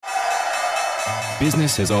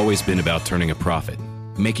Business has always been about turning a profit,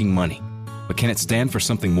 making money. But can it stand for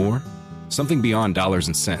something more? Something beyond dollars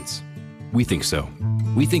and cents? We think so.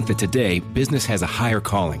 We think that today, business has a higher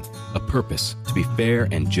calling, a purpose to be fair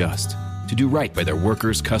and just, to do right by their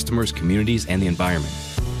workers, customers, communities, and the environment.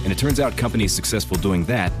 And it turns out companies successful doing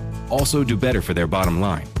that also do better for their bottom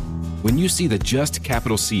line. When you see the Just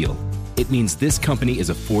Capital seal, it means this company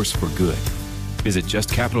is a force for good. Visit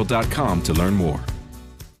justcapital.com to learn more.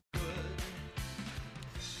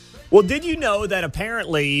 Well, did you know that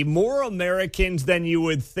apparently more Americans than you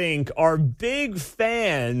would think are big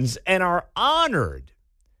fans and are honored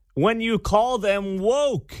when you call them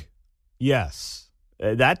woke? Yes,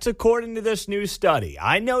 that's according to this new study.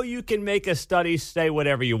 I know you can make a study say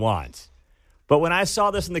whatever you want, but when I saw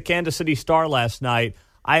this in the Kansas City Star last night,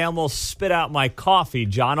 I almost spit out my coffee,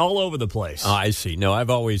 John, all over the place. Oh, I see. No,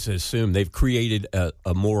 I've always assumed they've created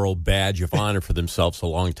a moral badge of honor for themselves a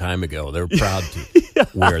long time ago. They're proud to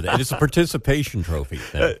wear that. It's a participation trophy.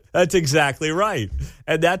 That's exactly right.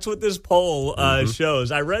 And that's what this poll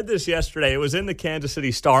shows. I read this yesterday. It was in the Kansas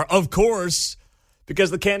City Star, of course,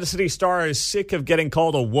 because the Kansas City Star is sick of getting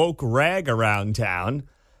called a woke rag around town.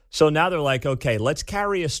 So now they're like, okay, let's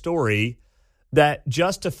carry a story that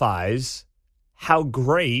justifies how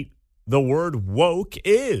great the word woke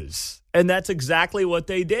is. And that's exactly what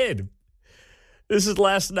they did. This is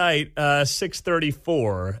last night,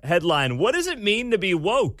 6:34. Headline, what does it mean to be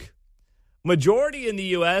woke? Majority in the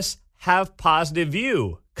U.S. have positive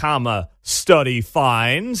view, study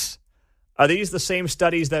finds. Are these the same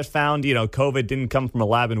studies that found, COVID didn't come from a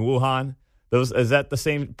lab in Wuhan? Is that the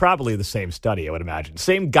same? Probably the same study, I would imagine.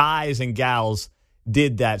 Same guys and gals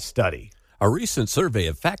did that study. A recent survey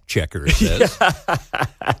of fact checkers says.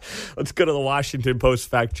 Let's go to the Washington Post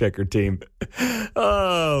fact checker team.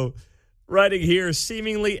 Oh, writing here,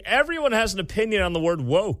 seemingly everyone has an opinion on the word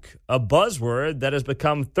woke, a buzzword that has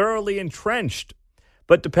become thoroughly entrenched.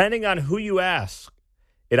 But depending on who you ask,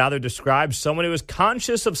 it either describes someone who is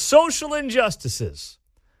conscious of social injustices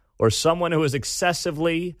or someone who is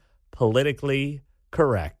excessively politically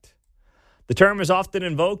correct. The term is often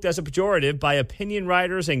invoked as a pejorative by opinion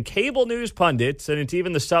writers and cable news pundits, and it's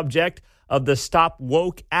even the subject of the Stop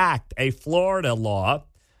Woke Act, a Florida law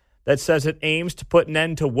that says it aims to put an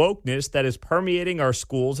end to wokeness that is permeating our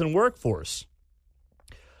schools and workforce.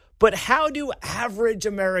 But how do average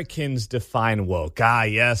Americans define woke?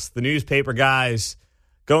 Yes, the newspaper guys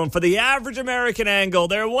going for the average American angle.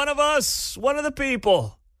 They're one of us, one of the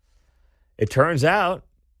people. It turns out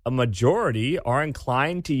a majority are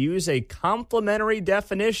inclined to use a complementary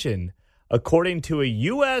definition, according to a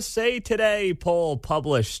USA Today poll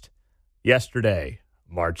published yesterday,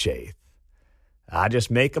 March 8th. I just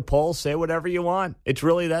make a poll, say whatever you want. It's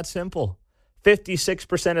really that simple.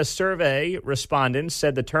 56% of survey respondents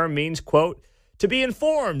said the term means, quote, to be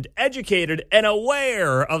informed, educated, and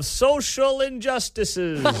aware of social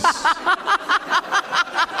injustices.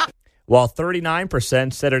 While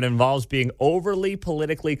 39% said it involves being overly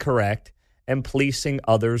politically correct and policing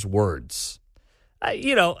others' words. I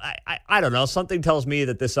don't know. Something tells me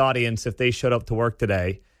that this audience, if they showed up to work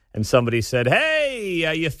today and somebody said,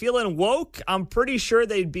 hey, you feeling woke? I'm pretty sure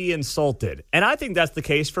they'd be insulted. And I think that's the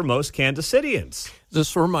case for most Kansas Cityans.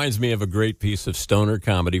 This reminds me of a great piece of stoner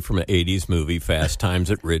comedy from an 80s movie, Fast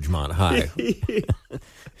Times at Ridgemont High.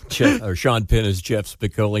 Sean Penn is Jeff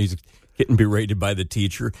Spicoli. He's getting berated by the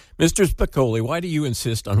teacher. Mr. Spicoli, why do you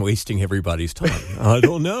insist on wasting everybody's time? I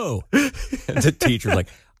don't know. And the teacher's like,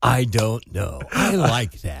 I don't know. I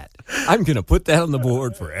like that. I'm going to put that on the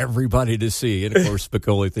board for everybody to see. And, of course,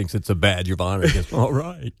 Spicoli thinks it's a badge of honor. He goes, all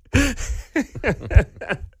right.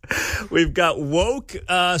 We've got woke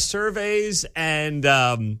surveys and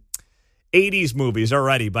 80s movies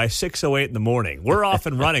already by 6:08 in the morning. We're off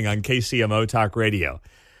and running on KCMO Talk Radio.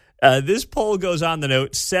 This poll goes on to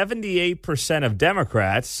note 78% of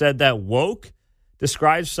Democrats said that woke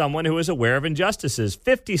describes someone who is aware of injustices.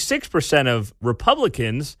 56% of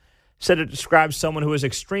Republicans said it describes someone who is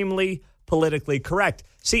extremely politically correct.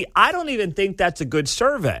 See, I don't even think that's a good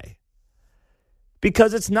survey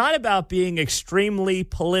because it's not about being extremely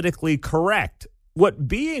politically correct. What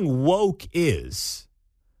being woke is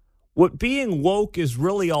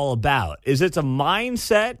really all about is it's a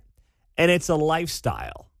mindset and it's a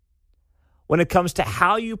lifestyle when it comes to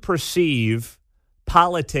how you perceive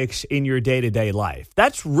politics in your day-to-day life.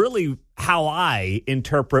 That's really how I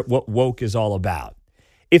interpret what woke is all about.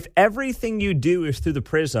 If everything you do is through the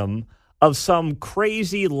prism of some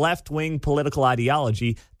crazy left-wing political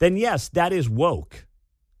ideology, then yes, that is woke.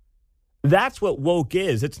 That's what woke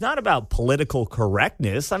is. It's not about political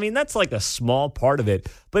correctness. I mean, that's like a small part of it,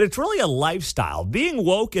 but it's really a lifestyle. Being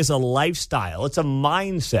woke is a lifestyle. It's a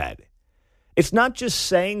mindset. It's not just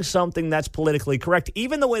saying something that's politically correct.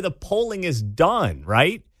 Even the way the polling is done,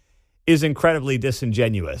 right, is incredibly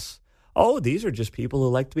disingenuous. Oh, these are just people who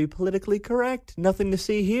like to be politically correct. Nothing to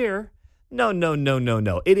see here. No.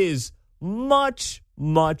 It is much,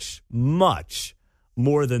 much, much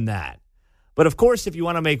more than that. But, of course, if you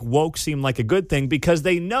want to make woke seem like a good thing, because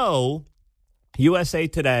they know USA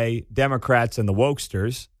Today, Democrats, and the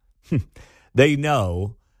wokesters, they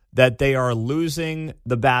know that they are losing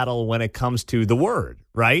the battle when it comes to the word,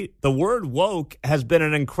 right? The word woke has been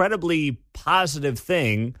an incredibly positive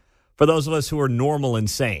thing for those of us who are normal and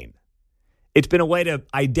sane. It's been a way to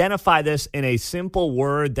identify this in a simple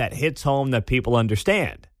word that hits home that people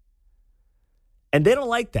understand. And they don't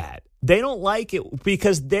like that. They don't like it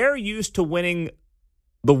because they're used to winning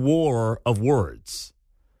the war of words.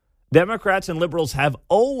 Democrats and liberals have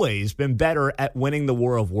always been better at winning the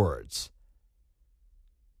war of words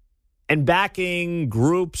and backing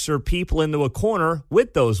groups or people into a corner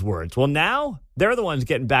with those words. Well, now they're the ones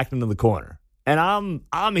getting backed into the corner, and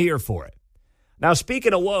I'm here for it. Now,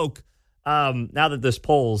 speaking of woke, now that this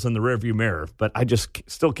poll's in the rearview mirror, but I just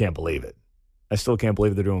still can't believe it. I still can't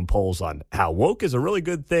believe they're doing polls on how woke is a really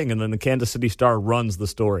good thing, and then the Kansas City Star runs the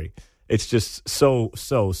story. It's just so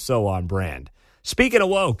on brand. Speaking of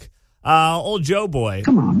woke, old Joe Boy,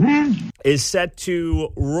 come on, man, is set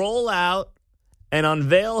to roll out and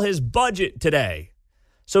unveil his budget today.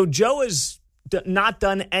 So Joe has not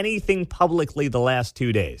done anything publicly the last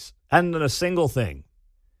 2 days. Hasn't done a single thing.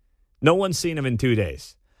 No one's seen him in 2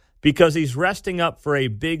 days because he's resting up for a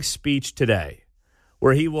big speech today,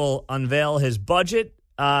 where he will unveil his budget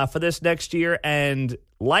for this next year and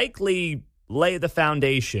likely lay the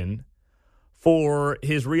foundation for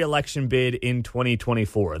his reelection bid in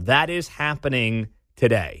 2024. That is happening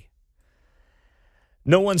today.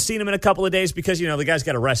 No one's seen him in a couple of days because, the guy's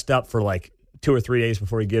got to rest up for like 2 or 3 days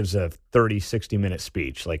before he gives a 30, 60-minute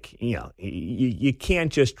speech. Like, you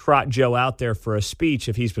can't just trot Joe out there for a speech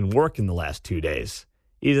if he's been working the last 2 days.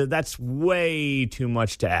 That's way too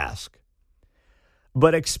much to ask.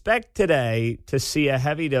 But expect today to see a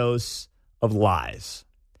heavy dose of lies.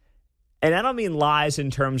 And I don't mean lies in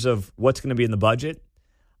terms of what's going to be in the budget.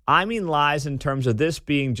 I mean lies in terms of this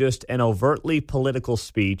being just an overtly political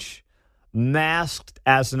speech masked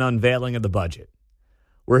as an unveiling of the budget,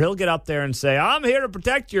 where he'll get up there and say, I'm here to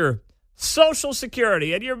protect your Social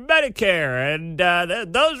Security and your Medicare, and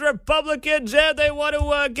those Republicans, they want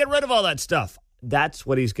to get rid of all that stuff. That's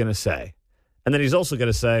what he's going to say. And then he's also going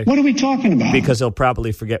to say, what are we talking about? Because he'll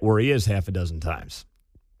probably forget where he is half a dozen times.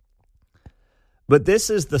 But this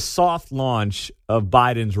is the soft launch of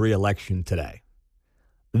Biden's reelection today.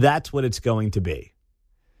 That's what it's going to be.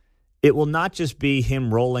 It will not just be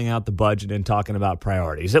him rolling out the budget and talking about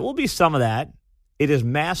priorities. It will be some of that. It is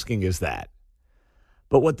masking as that.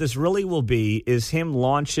 But what this really will be is him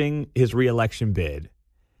launching his reelection bid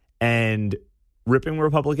and ripping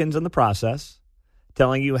Republicans in the process,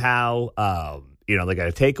 telling you how, they're going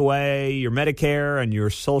to take away your Medicare and your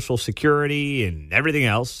Social Security and everything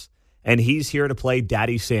else. And he's here to play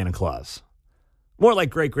Daddy Santa Claus. More like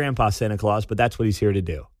great-grandpa Santa Claus, but that's what he's here to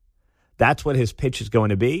do. That's what his pitch is going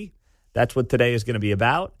to be. That's what today is going to be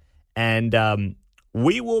about. And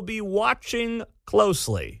we will be watching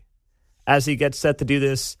closely as he gets set to do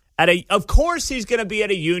this. Of course he's going to be at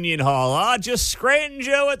a Union Hall. Just Scranton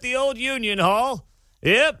Joe at the old Union Hall.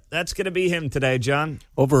 Yep, that's going to be him today, John.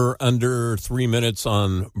 Over under 3 minutes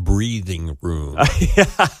on breathing room.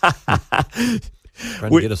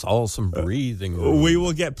 Trying to get us all some breathing room. We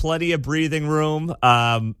will get plenty of breathing room.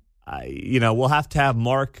 We'll have to have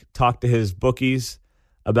Mark talk to his bookies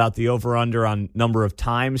about the over-under on number of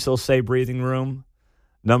times he'll say breathing room,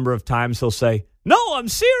 number of times he'll say, no, I'm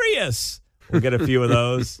serious. We'll get a few of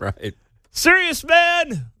those. Right. Serious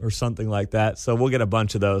man, or something like that. So we'll get a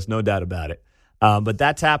bunch of those, no doubt about it. But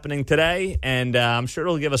that's happening today, and I'm sure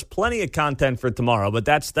it'll give us plenty of content for tomorrow. But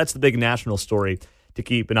that's the big national story to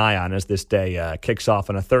keep an eye on as this day kicks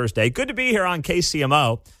off on a Thursday. Good to be here on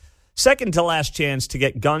KCMO. Second to last chance to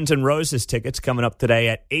get Guns N' Roses tickets coming up today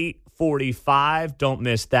at 8:45. Don't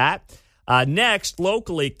miss that. Next,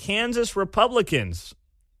 locally, Kansas Republicans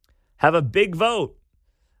have a big vote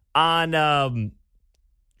on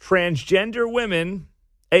transgender women,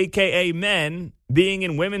 a.k.a. men, being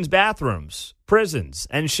in women's bathrooms, prisons,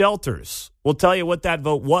 and shelters. We'll tell you what that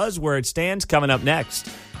vote was, where it stands, coming up next.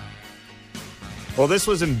 Well, this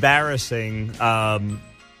was embarrassing.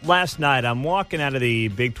 Last night, I'm walking out of the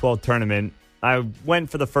Big 12 tournament. I went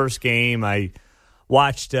for the first game. I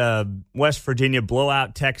Watched West Virginia blow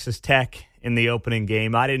out Texas Tech in the opening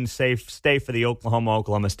game. I didn't stay for the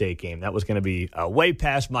Oklahoma State game. That was going to be way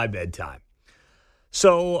past my bedtime.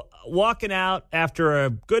 So walking out after a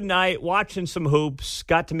good night, watching some hoops,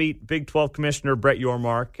 got to meet Big 12 Commissioner Brett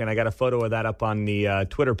Yormark, and I got a photo of that up on the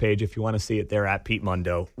Twitter page if you want to see it there at Pete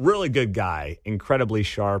Mundo. Really good guy, incredibly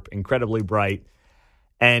sharp, incredibly bright.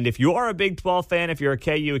 And if you are a Big 12 fan, if you're a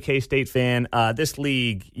KU, a K-State fan, this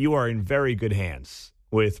league, you are in very good hands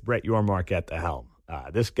with Brett Yormark at the helm.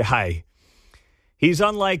 This guy, he's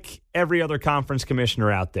unlike every other conference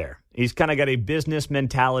commissioner out there. He's kind of got a business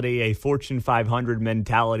mentality, a Fortune 500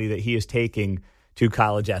 mentality that he is taking to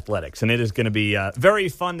college athletics. And it is going to be very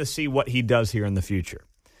fun to see what he does here in the future.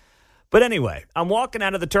 But anyway, I'm walking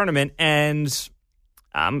out of the tournament, and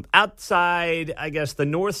I'm outside, I guess, the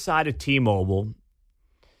north side of T-Mobile,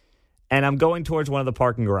 and I'm going towards one of the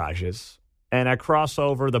parking garages. And I cross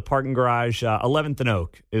over the parking garage. 11th and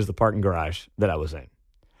Oak is the parking garage that I was in.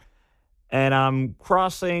 And I'm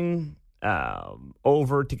crossing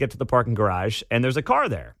over to get to the parking garage, and there's a car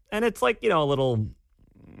there. And it's like, a little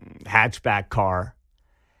hatchback car.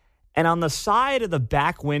 And on the side of the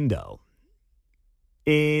back window,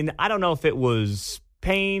 I don't know if it was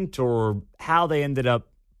paint or how they ended up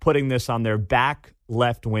putting this on their back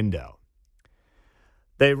left window.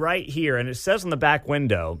 They write here, and it says on the back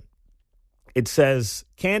window, it says,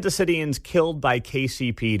 Kansas Cityans killed by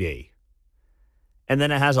KCPD. And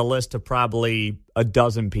then it has a list of probably a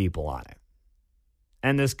dozen people on it.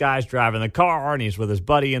 And this guy's driving the car, and he's with his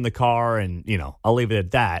buddy in the car, and, I'll leave it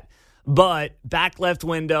at that. But back left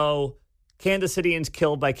window, Kansas Cityans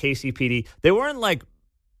killed by KCPD. They weren't like,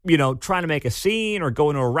 trying to make a scene or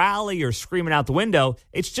going to a rally or screaming out the window.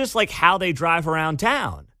 It's just like how they drive around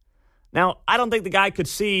town. Now, I don't think the guy could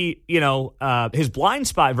see, his blind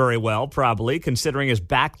spot very well, probably, considering his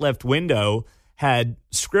back left window had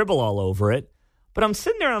scribble all over it. But I'm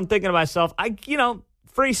sitting there and I'm thinking to myself,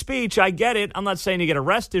 free speech, I get it. I'm not saying you get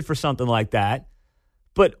arrested for something like that.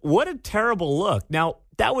 But what a terrible look. Now,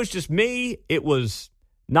 that was just me. It was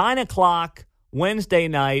 9 o'clock, Wednesday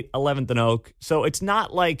night, 11th and Oak. So it's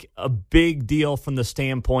not like a big deal from the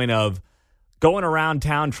standpoint of going around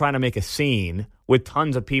town trying to make a scene with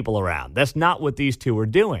tons of people around. That's not what these two were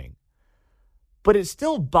doing. But it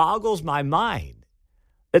still boggles my mind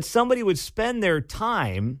that somebody would spend their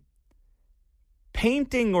time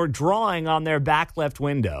painting or drawing on their back left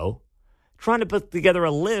window, trying to put together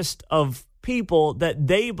a list of people that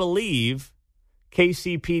they believe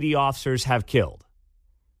KCPD officers have killed.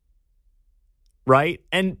 Right?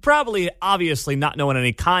 And probably, obviously, not knowing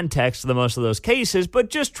any context of the most of those cases, but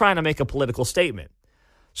just trying to make a political statement.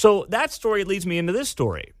 So that story leads me into this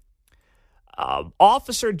story.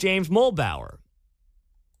 Officer James Mulbauer,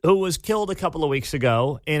 who was killed a couple of weeks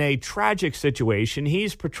ago in a tragic situation.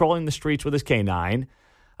 He's patrolling the streets with his K9.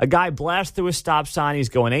 A guy blasts through a stop sign. He's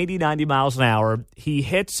going 80, 90 miles an hour. He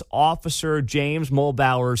hits Officer James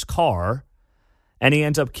Mulbauer's car, and he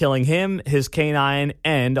ends up killing him, his K9,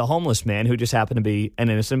 and a homeless man who just happened to be an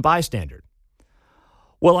innocent bystander.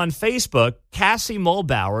 Well, on Facebook, Cassie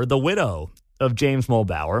Mulbauer, the widow of James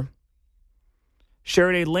Mulbauer,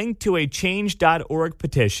 shared a link to a Change.org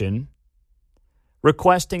petition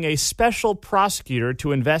requesting a special prosecutor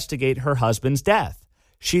to investigate her husband's death.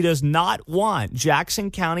 She does not want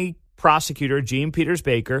Jackson County Prosecutor Gene Peters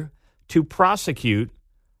Baker to prosecute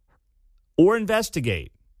or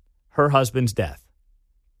investigate her husband's death.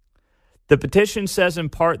 The petition says, in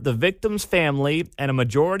part, the victim's family and a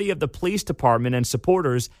majority of the police department and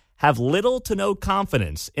supporters have little to no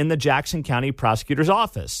confidence in the Jackson County Prosecutor's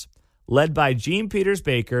Office, led by Gene Peters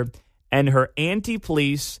Baker, and her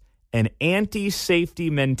anti-police and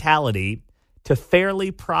anti-safety mentality to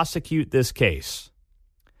fairly prosecute this case.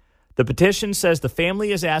 The petition says the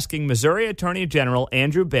family is asking Missouri Attorney General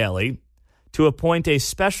Andrew Bailey to appoint a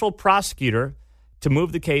special prosecutor to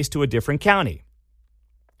move the case to a different county.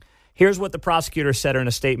 Here's what the prosecutor said in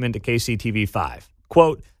a statement to KCTV5.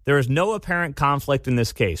 Quote, there is no apparent conflict in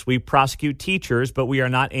this case. We prosecute teachers, but we are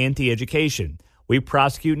not anti-education. We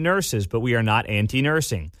prosecute nurses, but we are not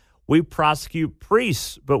anti-nursing. We prosecute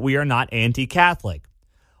priests, but we are not anti-Catholic.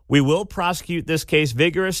 We will prosecute this case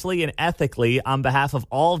vigorously and ethically on behalf of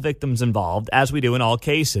all victims involved, as we do in all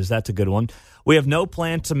cases. That's a good one. We have no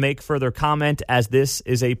plan to make further comment as this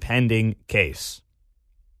is a pending case.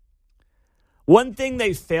 One thing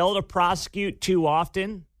they fail to prosecute too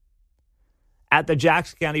often at the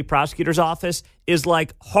Jackson County Prosecutor's Office is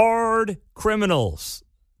like hard criminals.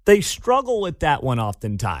 They struggle with that one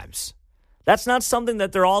oftentimes. That's not something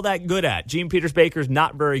that they're all that good at. Gene Peters Baker's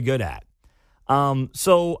not very good at.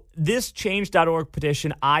 So this Change.org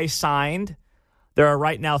petition I signed There are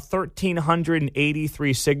right now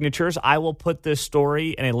 1,383 signatures. I will put this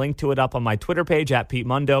story and a link to it up on my Twitter page at Pete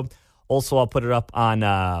Mundo. Also, I'll put it up on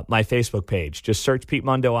my Facebook page. Just search Pete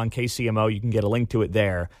Mundo on KCMO. You can get a link to it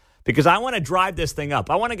there because I want to drive this thing up.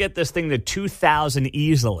 I want to get this thing to 2,000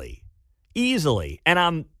 easily. And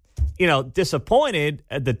I'm, disappointed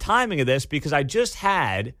at the timing of this because I just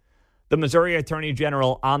had the Missouri Attorney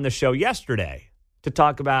General on the show yesterday to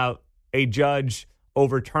talk about a judge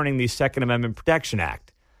overturning the Second Amendment Protection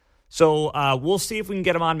Act. So we'll see if we can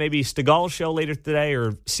get him on maybe Stegall's show later today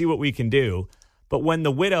or see what we can do. But when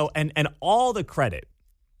the widow, and all the credit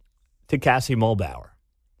to Cassie Mulbauer,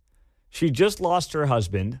 she just lost her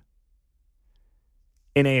husband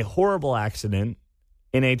in a horrible accident,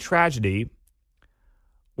 in a tragedy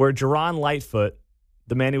where Jerron Lightfoot,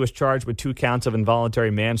 the man who was charged with 2 counts of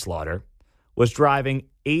involuntary manslaughter, was driving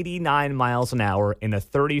 89 miles an hour in a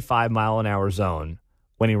 35-mile-an-hour zone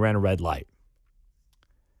when he ran a red light.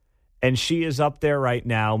 And she is up there right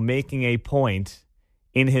now making a point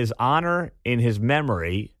in his honor, in his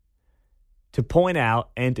memory, to point out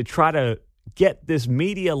and to try to get this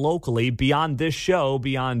media locally, beyond this show,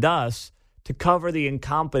 beyond us, to cover the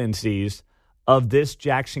incompetencies of this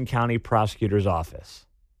Jackson County prosecutor's office.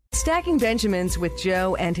 Stacking Benjamins with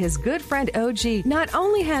Joe and his good friend OG not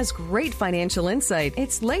only has great financial insight,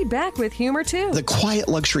 it's laid back with humor too. The quiet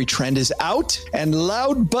luxury trend is out and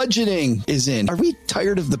loud budgeting is in. Are we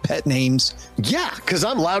tired of the pet names? Yeah, because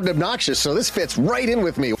I'm loud and obnoxious, so this fits right in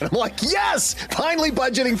with me. And I'm like, yes, finally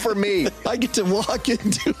budgeting for me. I get to walk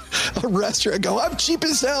into a restaurant and go, I'm cheap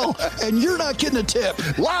as hell, and you're not getting a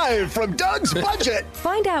tip. Live from Doug's Budget.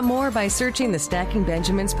 Find out more by searching the Stacking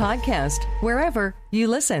Benjamins podcast, wherever you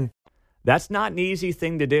listen. That's not an easy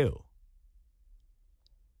thing to do.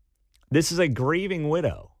 This is a grieving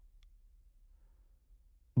widow.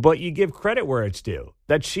 But you give credit where it's due,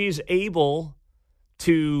 that she's able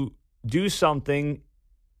to do something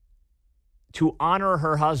to honor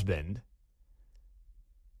her husband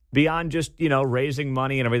beyond just, raising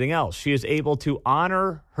money and everything else. She is able to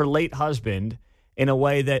honor her late husband in a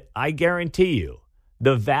way that I guarantee you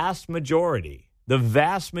the vast majority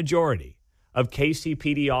of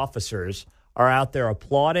KCPD officers are out there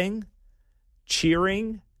applauding,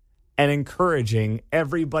 cheering, and encouraging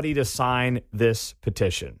everybody to sign this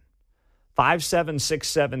petition.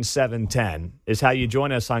 5767710 is how you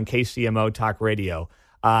join us on KCMO Talk Radio.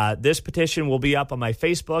 This petition will be up on my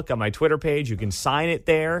Facebook, on my Twitter page. You can sign it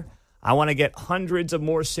there. I want to get hundreds of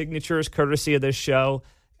more signatures courtesy of this show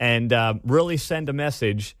and really send a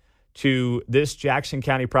message to this Jackson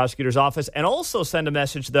County prosecutor's office, and also send a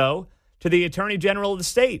message, though, to the Attorney General of the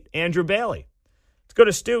state, Andrew Bailey. Let's go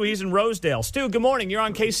to Stu. He's in Rosedale. Stu, good morning. You're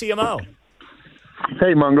on KCMO.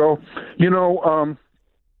 Hey, Mungo.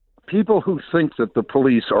 People who think that the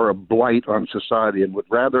police are a blight on society and would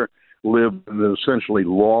rather live in an essentially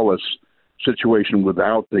lawless situation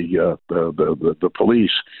without the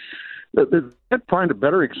police, you can't find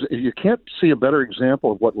you can't see a better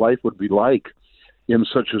example of what life would be like in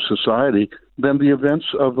such a society than the events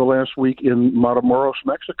of the last week in Matamoros,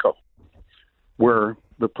 Mexico, where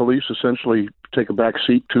the police essentially take a back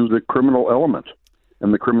seat to the criminal element,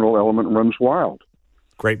 and the criminal element runs wild.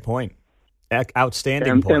 Great point.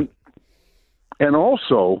 Outstanding point. And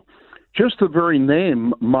also, just the very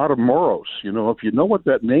name Matamoros, if you know what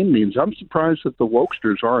that name means, I'm surprised that the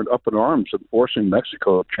wokesters aren't up in arms and forcing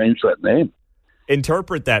Mexico to change that name.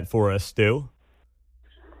 Interpret that for us, Stu.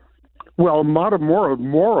 Well,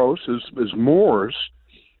 Moros is Moors,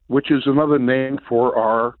 which is another name for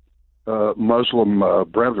our Muslim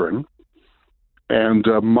brethren, and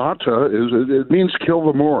Mata it means kill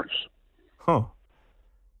the Moors. Huh.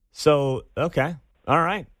 So, okay. All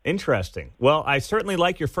right. Interesting. Well, I certainly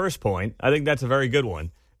like your first point. I think that's a very good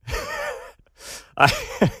one.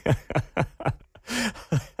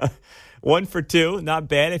 1 for 2, not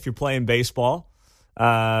bad if you're playing baseball.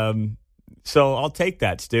 So I'll take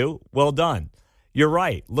that, Stu. Well done. You're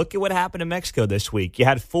right. Look at what happened in Mexico this week. You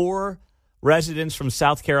had 4 residents from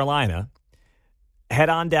South Carolina head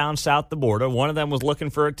on down south the border. One of them was looking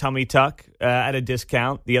for a tummy tuck at a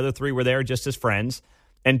discount. The other 3 were there just as friends.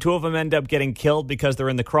 And 2 of them end up getting killed because they're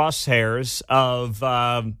in the crosshairs of,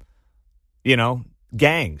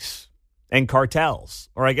 gangs and cartels.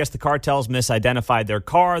 Or I guess the cartels misidentified their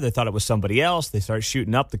car. They thought it was somebody else. They start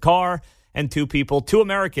shooting up the car. And 2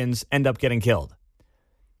 Americans, end up getting killed.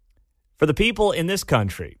 For the people in this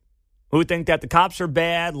country who think that the cops are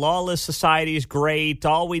bad, lawless society is great,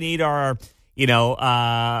 all we need are,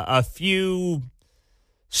 a few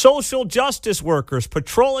social justice workers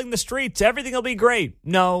patrolling the streets, everything will be great.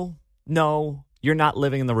 No, you're not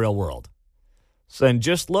living in the real world. So then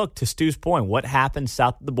just look, to Stu's point, what happened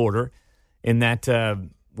south of the border in that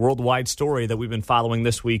worldwide story that we've been following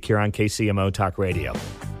this week here on KCMO Talk Radio.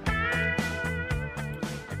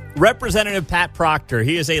 Representative Pat Proctor,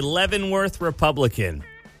 he is a Leavenworth Republican.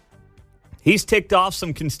 He's ticked off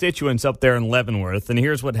some constituents up there in Leavenworth, and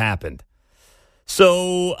here's what happened.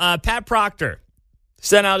 So Pat Proctor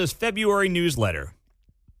sent out his February newsletter.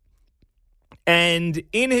 And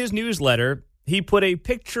in his newsletter, he put a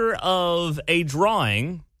picture of a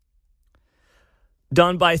drawing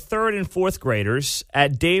done by 3rd and 4th graders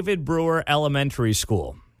at David Brewer Elementary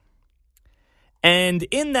School. And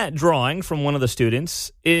in that drawing from one of the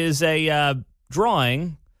students is a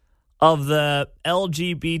drawing of the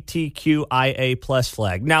LGBTQIA plus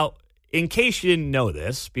flag. Now, in case you didn't know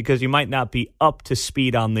this, because you might not be up to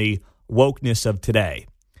speed on the wokeness of today,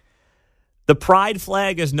 the pride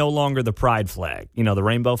flag is no longer the pride flag. You know, the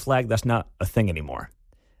rainbow flag, that's not a thing anymore.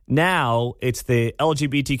 Now it's the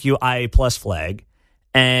LGBTQIA plus flag,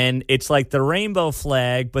 and it's like the rainbow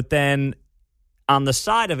flag, but then on the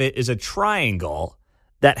side of it is a triangle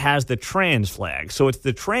that has the trans flag. So it's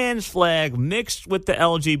the trans flag mixed with the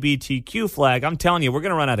LGBTQ flag. I'm telling you, we're going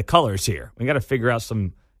to run out of colors here. We got to figure out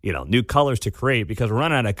some, new colors to create because we're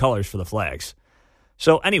running out of colors for the flags.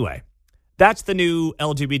 So anyway, that's the new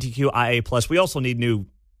LGBTQIA plus. We also need new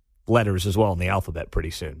letters as well in the alphabet pretty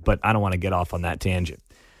soon, but I don't want to get off on that tangent.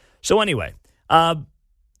 So anyway,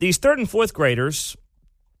 these 3rd and 4th graders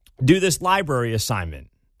do this library assignment.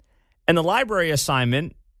 And the library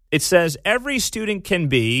assignment, it says every student can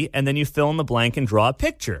be, and then you fill in the blank and draw a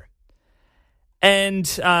picture. And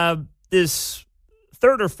this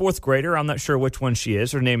 3rd or 4th grader, I'm not sure which one she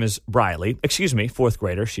is. Her name is Briley. 4th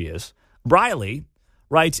grader, she is. Briley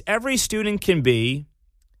writes, every student can be,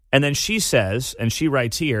 and then she says, and she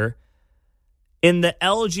writes here, in the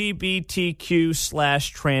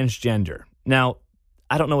LGBTQ/transgender. Now,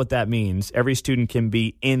 I don't know what that means. Every student can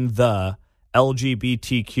be in the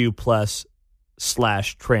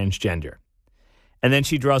LGBTQ+/transgender. And then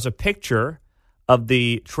she draws a picture of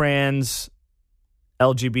the trans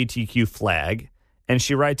LGBTQ flag, and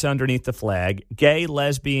she writes underneath the flag, gay,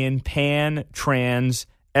 lesbian, pan, trans,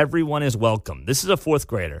 everyone is welcome. This is a 4th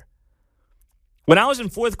grader. When I was in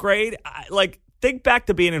 4th grade, think back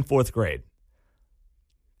to being in 4th grade,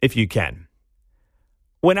 if you can.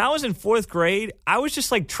 When I was in 4th grade, I was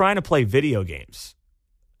just trying to play video games.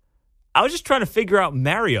 I was just trying to figure out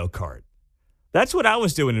Mario Kart. That's what I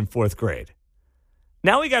was doing in 4th grade.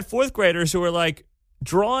 Now we got 4th graders who are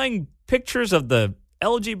drawing pictures of the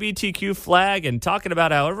LGBTQ flag and talking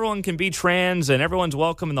about how everyone can be trans and everyone's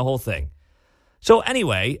welcome and the whole thing. So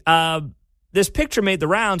anyway, this picture made the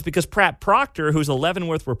rounds because Pat Proctor, who's a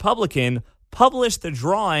Leavenworth Republican, published the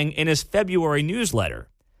drawing in his February newsletter.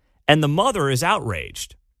 And the mother is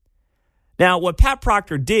outraged. Now, what Pat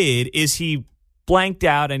Proctor did is he blanked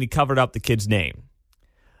out and he covered up the kid's name.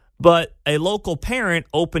 But a local parent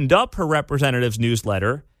opened up her representative's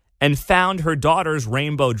newsletter and found her daughter's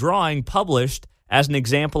rainbow drawing published as an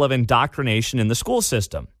example of indoctrination in the school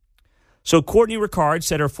system. So Courtney Ricard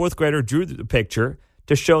said her 4th grader drew the picture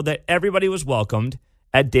to show that everybody was welcomed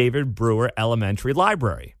at David Brewer Elementary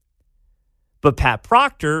Library. But Pat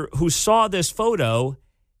Proctor, who saw this photo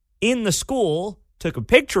in the school, took a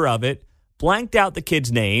picture of it, blanked out the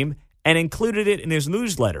kid's name, and included it in his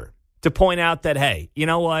newsletter to point out that, hey, you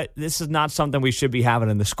know what? This is not something we should be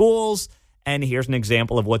having in the schools, and here's an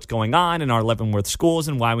example of what's going on in our Leavenworth schools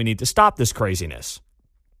and why we need to stop this craziness.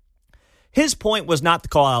 His point was not to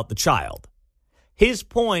call out the child. His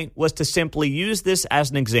point was to simply use this as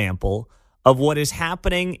an example of what is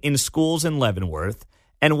happening in schools in Leavenworth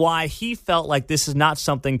and why he felt like this is not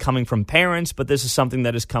something coming from parents, but this is something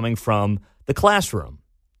that is coming from the classroom.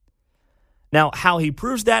 Now, how he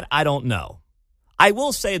proves that, I don't know. I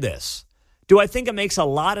will say this. Do I think it makes a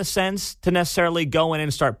lot of sense to necessarily go in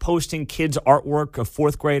and start posting kids' artwork of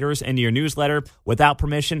 4th graders into your newsletter without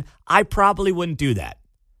permission? I probably wouldn't do that.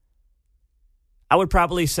 I would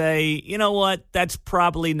probably say, you know what, that's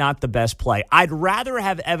probably not the best play. I'd rather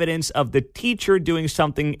have evidence of the teacher doing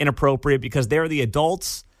something inappropriate because they're the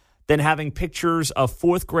adults than having pictures of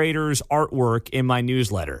 4th graders' artwork in my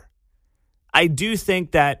newsletter. I do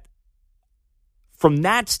think that from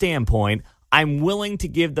that standpoint, I'm willing to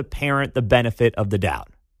give the parent the benefit of the doubt.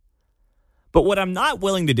 But what I'm not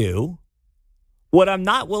willing to do, what I'm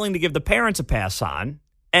not willing to give the parents a pass on,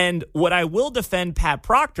 and what I will defend Pat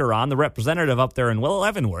Proctor on, the representative up there in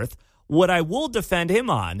Leavenworth, what I will defend him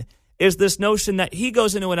on is this notion that he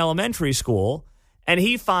goes into an elementary school and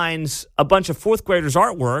he finds a bunch of 4th graders'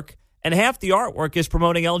 artwork, and half the artwork is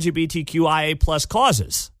promoting LGBTQIA plus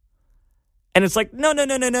causes. And it's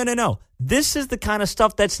no. this is the kind of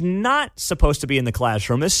stuff that's not supposed to be in the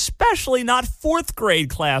classroom, especially not fourth grade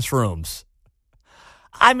classrooms.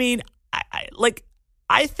 I mean,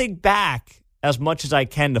 I think back as much as I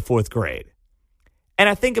can to fourth grade. And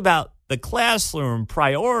I think about the classroom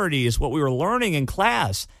priorities, what we were learning in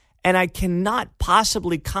class. And I cannot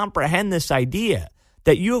possibly comprehend this idea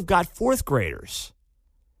that you have got fourth graders.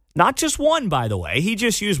 Not just one, by the way. He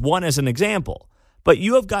just used one as an example. But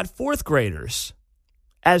you have got fourth graders,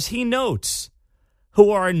 as he notes,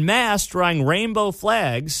 who are en masse drawing rainbow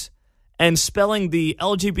flags and spelling the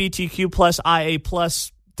LGBTQ plus IA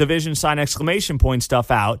plus division sign exclamation point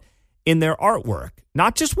stuff out in their artwork.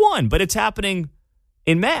 Not just one, but it's happening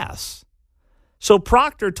en masse. So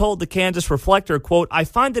Proctor told the Kansas Reflector, quote, "I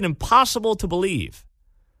find it impossible to believe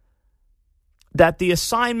that the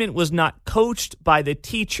assignment was not coached by the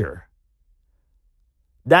teacher.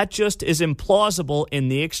 That just is implausible in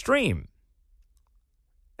the extreme."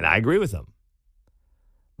 And I agree with him.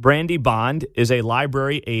 Brandy Bond is a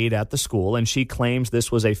library aide at the school, and she claims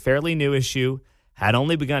this was a fairly new issue, had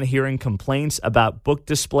only begun hearing complaints about book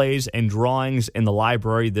displays and drawings in the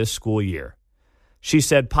library this school year. She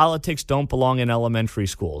said, "Politics don't belong in elementary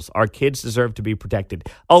schools. Our kids deserve to be protected."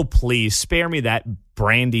 Oh, please, spare me that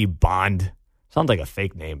Brandy Bond. Sounds like a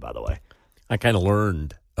fake name, by the way. I kind of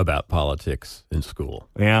learned about politics in school.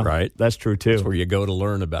 Yeah, right? That's true, too. That's where you go to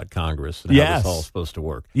learn about Congress and how it's all supposed to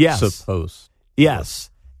work. Yes. Supposed.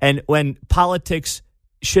 Yes. And when politics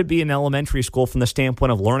should be in elementary school from the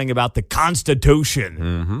standpoint of learning about the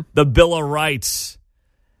Constitution, the Bill of Rights.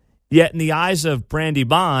 Yet in the eyes of Brandy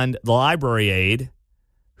Bond, the library aide,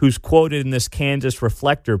 who's quoted in this Kansas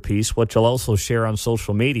Reflector piece, which I'll also share on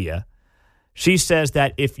social media, she says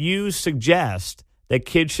that if you suggest that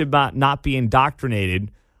kids should not be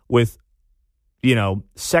indoctrinated with,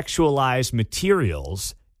 sexualized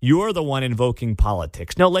materials, you're the one invoking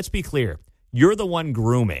politics. No, let's be clear. You're the one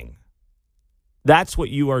grooming. That's what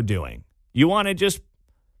you are doing. You want to just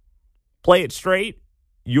play it straight?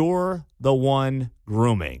 You're the one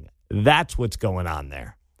grooming. That's what's going on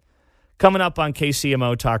there. Coming up on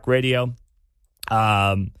KCMO Talk Radio,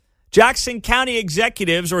 Jackson County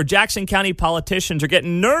executives or Jackson County politicians are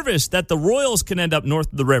getting nervous that the Royals can end up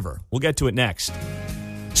north of the river. We'll get to it next.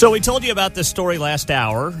 So we told you about this story last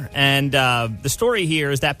hour, and the story here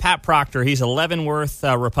is that Pat Proctor, he's a Leavenworth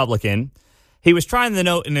Republican. He was trying to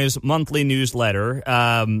note in his monthly newsletter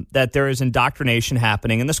that there is indoctrination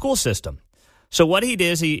happening in the school system. So what he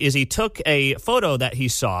did is he took a photo that he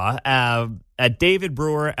saw at David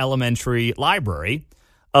Brewer Elementary Library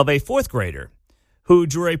of a fourth grader who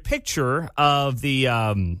drew a picture of the,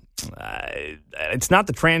 it's not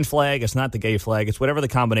the trans flag, it's not the gay flag, it's whatever the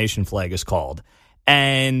combination flag is called.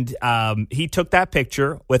 And he took that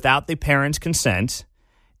picture without the parents' consent,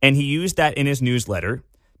 and he used that in his newsletter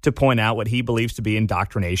to point out what he believes to be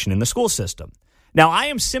indoctrination in the school system. Now, I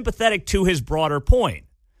am sympathetic to his broader point,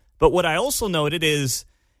 but what I also noted is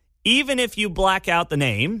even if you black out the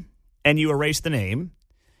name and you erase the name,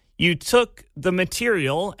 you took the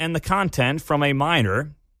material and the content from a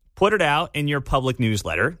minor, put it out in your public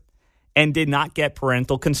newsletter, and did not get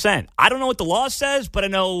parental consent. I don't know what the law says, but I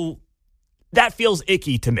know that feels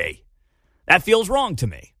icky to me. That feels wrong to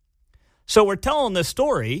me. So we're telling this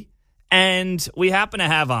story, and we happen to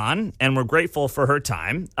have on, and we're grateful for her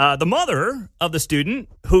time, the mother of the student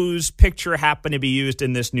whose picture happened to be used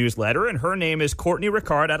in this newsletter, and her name is Courtney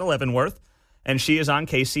Ricard out of Leavenworth, and she is on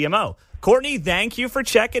KCMO. Courtney, thank you for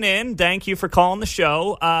checking in. Thank you for calling the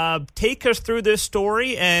show. Take us through this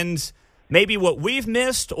story and maybe what we've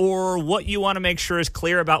missed or what you want to make sure is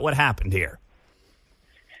clear about what happened here.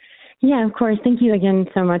 Yeah, of course. Thank you again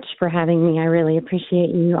so much for having me. I really appreciate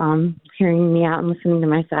you hearing me out and listening to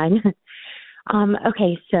my side.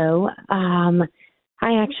 Okay, so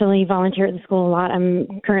I actually volunteer at the school a lot.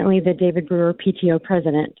 I'm currently the David Brewer PTO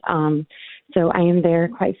president, so I am there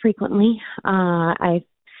quite frequently. I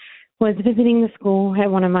was visiting the school at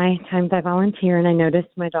one of my times I volunteer, and I noticed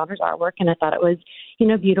my daughter's artwork, and I thought it was,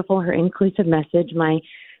 beautiful, her inclusive message. My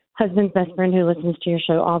husband's best friend who listens to your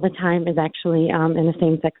show all the time is actually in a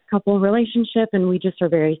same-sex couple relationship, and we just are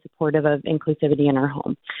very supportive of inclusivity in our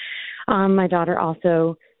home. My daughter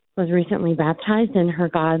also was recently baptized, and her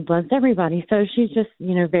God loves everybody. So she's just,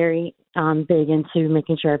 very big into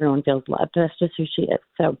making sure everyone feels loved. That's just who she is.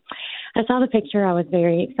 So I saw the picture. I was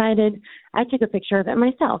very excited. I took a picture of it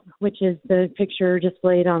myself, which is the picture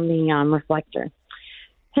displayed on the reflector.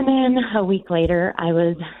 And then a week later, I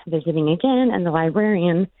was visiting again, and the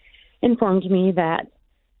librarian informed me that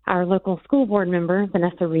our local school board member,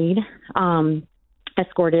 Vanessa Reed,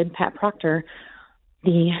 escorted Pat Proctor,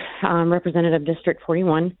 the representative of District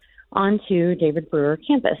 41, onto David Brewer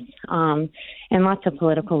campus. And lots of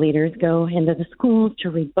political leaders go into the schools to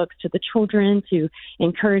read books to the children, to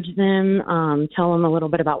encourage them, tell them a little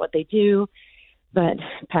bit about what they do. But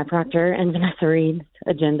Pat Proctor and Vanessa Reed's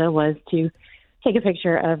agenda was to take a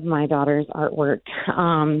picture of my daughter's artwork.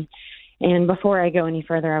 And before I go any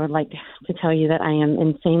further, I would like to tell you that I am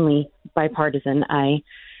insanely bipartisan. I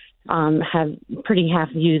have pretty half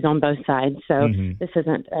views on both sides, so this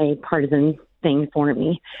isn't a partisan thing for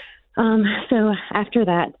me. So after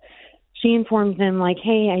that, she informed them, like,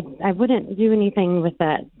 hey, I wouldn't do anything with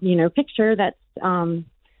that, picture. That's,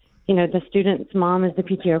 the student's mom is the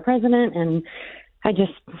PTO president, and I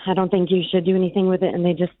don't think you should do anything with it. And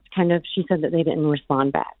they just she said that they didn't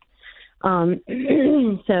respond back.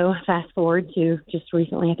 So fast forward to just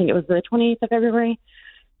recently, I think it was the 28th of February,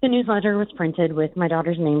 the newsletter was printed with my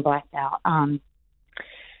daughter's name blacked out.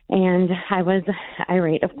 And I was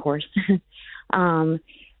irate, of course.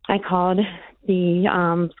 I called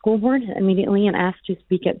the school board immediately and asked to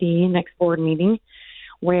speak at the next board meeting,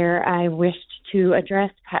 where I wished to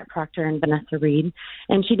address Pat Proctor and Vanessa Reed.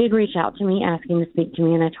 And she did reach out to me asking to speak to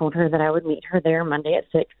me, and I told her that I would meet her there Monday at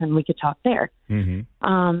 6 and we could talk there.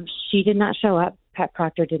 She did not show up. Pat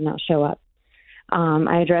Proctor did not show up.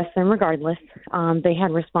 I addressed them regardless. They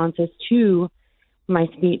had responses to my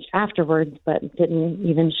speech afterwards, but didn't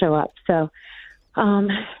even show up. So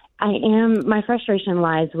my frustration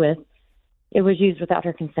lies with it was used without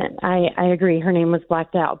her consent. I agree her name was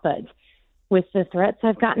blacked out, but with the threats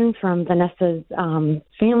I've gotten from Vanessa's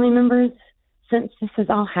family members since this has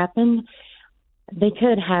all happened, they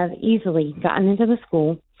could have easily gotten into the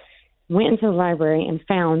school, went into the library, and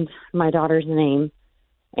found my daughter's name.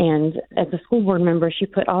 And as a school board member, she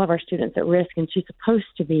put all of our students at risk, and she's supposed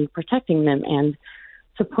to be protecting them and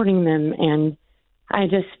supporting them. And I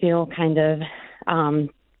just feel kind of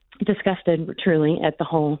disgusted, truly, at the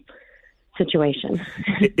whole situation.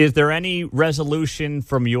 Is there any resolution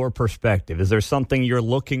from your perspective? Is there something you're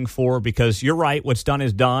looking for? Because you're right, what's done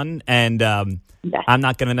is done, and I'm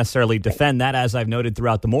not going to necessarily defend that, as I've noted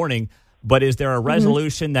throughout the morning, but is there a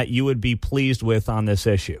resolution that you would be pleased with on this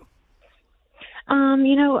issue?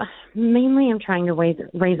 Mainly I'm trying to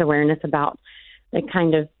raise awareness about the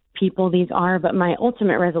kind of people these are, but my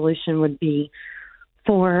ultimate resolution would be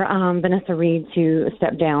for Vanessa Reed to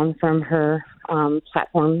step down from her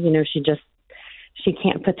platform. She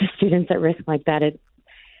can't put the students at risk like that.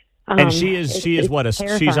 And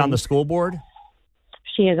she's on the school board?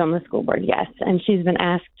 She is on the school board, yes. And she's been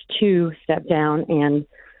asked to step down, and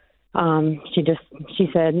she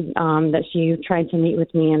said that she tried to meet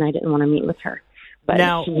with me and I didn't want to meet with her. But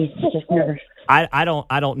now, she's just never. I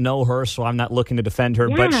don't know her, so I'm not looking to defend her.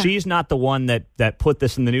 Yeah. But she's not the one that put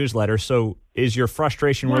this in the newsletter. So is your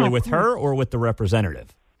frustration really with her or with the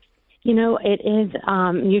representative? It is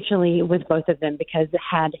mutually with both of them, because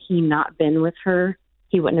had he not been with her,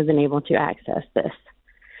 he wouldn't have been able to access this.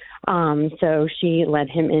 So she led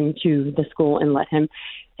him into the school and let him.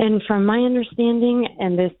 And from my understanding,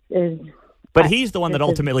 and this is. But he's the one that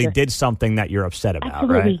ultimately did something that you're upset about,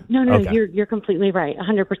 absolutely. Right? No, okay. You're completely right,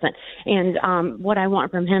 100%. And what I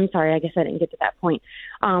want from him, sorry, I guess I didn't get to that point.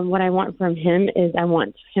 What I want from him is I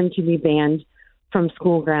want him to be banned from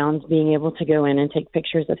school grounds, being able to go in and take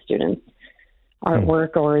pictures of students'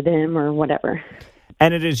 artwork or them or whatever.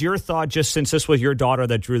 And it is your thought, just since this was your daughter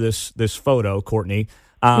that drew this photo, Courtney,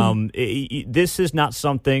 this is not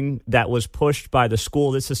something that was pushed by the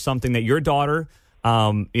school. This is something that your daughter,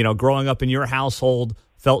 growing up in your household,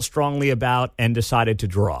 felt strongly about and decided to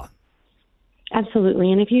draw.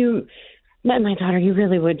 Absolutely. And if you met my daughter, you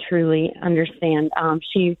really would truly understand.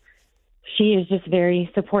 She is just very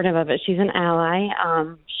supportive of it. She's an ally.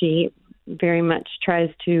 She very much tries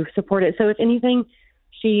to support it. So if anything,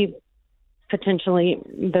 she potentially,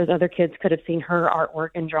 those other kids could have seen her artwork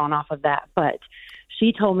and drawn off of that. But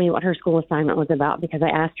she told me what her school assignment was about, because I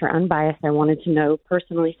asked her unbiased. I wanted to know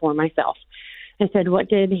personally for myself. I said, what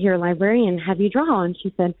did your librarian have you draw? And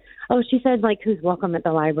she said, who's welcome at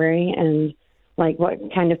the library and like what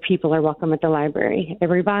kind of people are welcome at the library?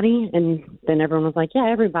 Everybody. And then everyone was like, yeah,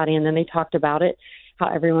 everybody. And then they talked about it, how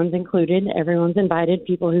everyone's included, everyone's invited,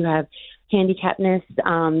 people who have handicapness,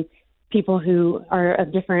 people who are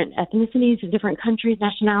of different ethnicities, of different countries,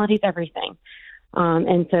 nationalities, everything.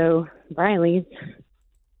 And so Briley's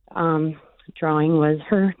drawing was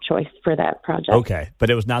her choice for that project. Okay, but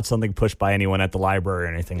it was not something pushed by anyone at the library or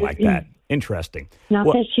anything like that. Interesting. Not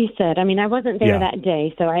that she said. I mean, I wasn't there that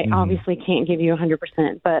day, so I obviously can't give you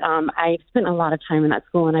 100%. But I spent a lot of time in that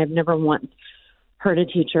school, and I've never once heard a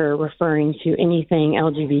teacher referring to anything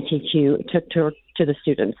LGBTQ to the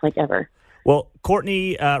students, like ever. Well,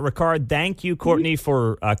 Courtney Ricard, thank you, Courtney,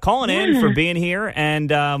 for calling in, for being here.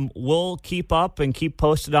 And we'll keep up and keep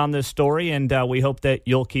posted on this story, and we hope that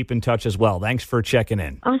you'll keep in touch as well. Thanks for checking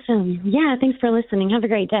in. Awesome. Yeah, thanks for listening. Have a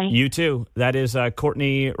great day. You too. That is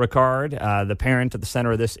Courtney Ricard, the parent at the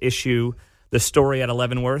center of this issue, the story at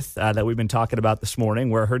Leavenworth that we've been talking about this morning,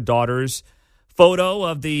 where her daughter's photo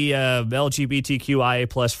of the LGBTQIA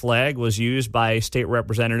plus flag was used by a state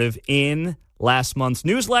representative in last month's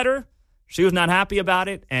newsletter. She was not happy about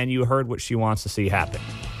it, and you heard what she wants to see happen.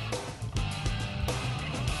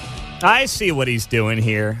 I see what he's doing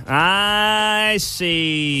here. I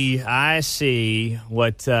see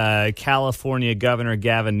what California Governor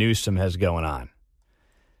Gavin Newsom has going on.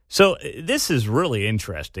 So this is really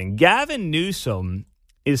interesting. Gavin Newsom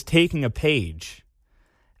is taking a page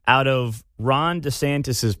out of Ron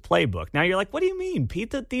DeSantis' playbook. Now you're like, what do you mean,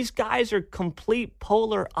 Pete? That these guys are complete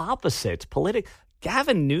polar opposites.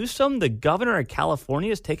 Gavin Newsom, the governor of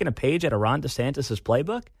California, is taking a page out of Ron DeSantis'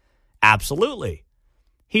 playbook? Absolutely.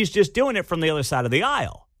 He's just doing it from the other side of the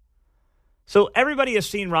aisle. So everybody has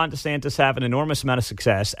seen Ron DeSantis have an enormous amount of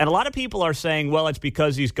success, and a lot of people are saying, well, it's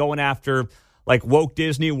because he's going after like woke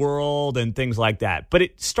Disney World and things like that. But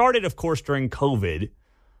it started, of course, during COVID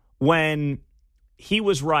when he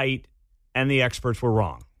was right and the experts were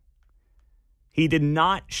wrong. He did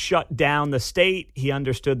not shut down the state. He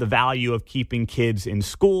understood the value of keeping kids in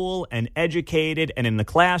school and educated and in the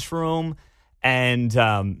classroom. And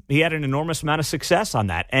he had an enormous amount of success on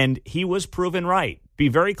that. And he was proven right. Be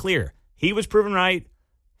very clear. He was proven right.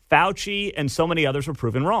 Fauci and so many others were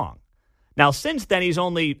proven wrong. Now, since then, he's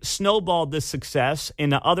only snowballed this success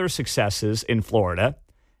into other successes in Florida.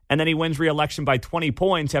 And then he wins re-election by 20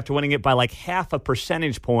 points after winning it by like half a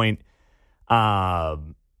percentage point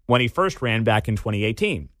when he first ran back in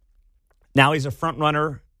 2018. Now he's a front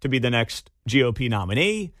runner to be the next GOP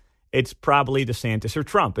nominee. It's probably DeSantis or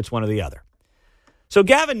Trump. It's one or the other. So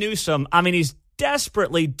Gavin Newsom, I mean, he's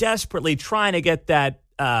desperately trying to get that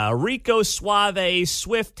Rico Suave,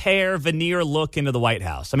 swift hair, veneer look into the White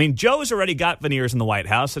House. I mean, Joe's already got veneers in the White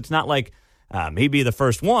House. It's not like he'd be the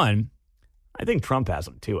first one. I think Trump has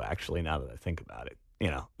them too, actually, now that I think about it.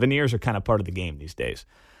 You know, veneers are kind of part of the game these days.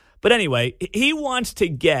 But anyway, he wants to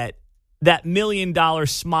get that $1 million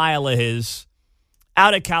smile of his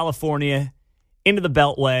out of California into the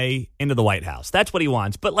Beltway, into the White House. That's what he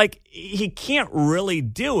wants. But, like, he can't really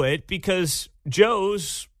do it because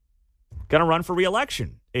Joe's going to run for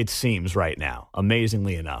re-election, it seems, right now,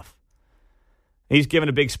 amazingly enough. He's given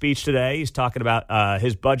a big speech today. He's talking about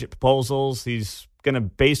his budget proposals. He's going to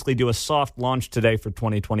basically do a soft launch today for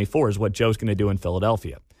 2024 is what Joe's going to do in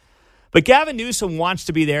Philadelphia. But Gavin Newsom wants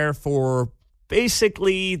to be there for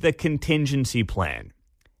basically the contingency plan.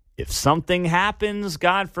 If something happens,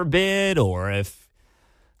 God forbid, or if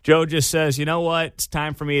Joe just says, you know what, it's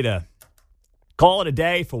time for me to call it a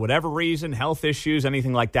day for whatever reason, health issues,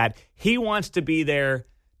 anything like that, he wants to be there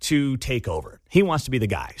to take over. He wants to be the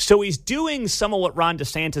guy. So he's doing some of what Ron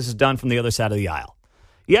DeSantis has done from the other side of the aisle.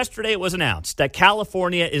 Yesterday, it was announced that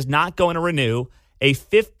California is not going to renew a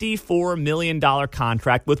 $54 million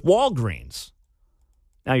contract with Walgreens.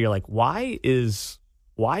 Now you're like, why is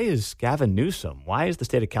Gavin Newsom, why is the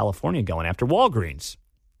state of California going after Walgreens?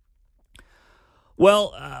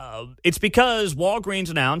 Well, it's because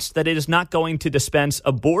Walgreens announced that it is not going to dispense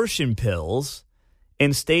abortion pills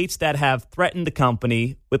in states that have threatened the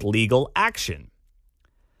company with legal action.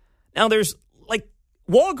 Now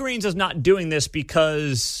Walgreens is not doing this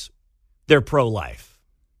because they're pro-life.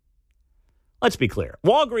 Let's be clear.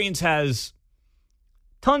 Walgreens has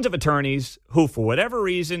tons of attorneys who, for whatever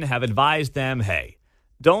reason, have advised them, hey,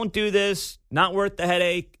 don't do this, not worth the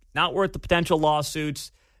headache, not worth the potential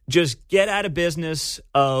lawsuits. Just get out of business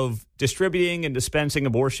of distributing and dispensing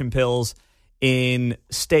abortion pills in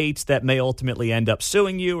states that may ultimately end up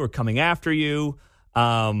suing you or coming after you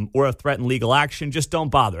or have threatened legal action. Just don't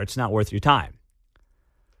bother. It's not worth your time.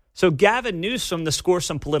 So Gavin Newsom, to score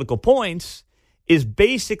some political points, is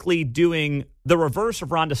basically doing the reverse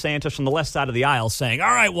of Ron DeSantis from the left side of the aisle, saying, all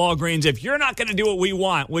right, Walgreens, if you're not going to do what we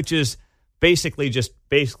want, which is basically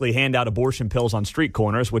hand out abortion pills on street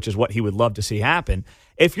corners, which is what he would love to see happen.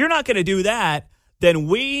 If you're not going to do that, then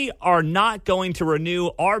we are not going to renew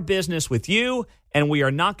our business with you, and we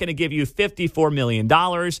are not going to give you $54 million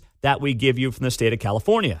that we give you from the state of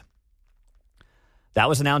California. That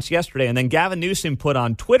was announced yesterday. And then Gavin Newsom put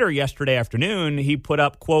on Twitter yesterday afternoon, he put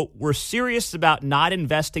up, quote, we're serious about not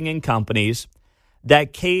investing in companies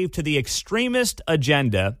that cave to the extremist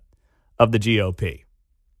agenda of the GOP.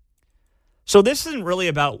 So this isn't really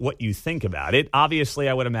about what you think about it. Obviously,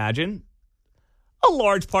 I would imagine a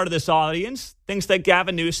large part of this audience thinks that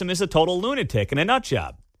Gavin Newsom is a total lunatic and a nut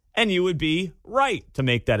job. And you would be right to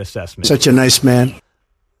make that assessment. Such a nice man.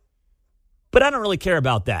 But I don't really care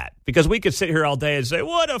about that, because we could sit here all day and say,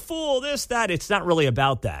 what a fool, this, that. It's not really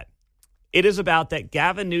about that. It is about that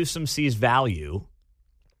Gavin Newsom sees value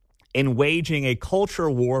in waging a culture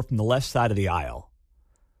war from the left side of the aisle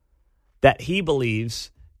that he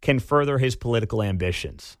believes can further his political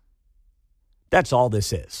ambitions. That's all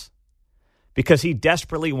this is. Because he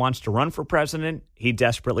desperately wants to run for president. He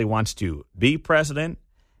desperately wants to be president.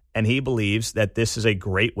 And he believes that this is a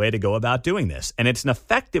great way to go about doing this. And it's an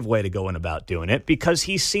effective way to go about doing it because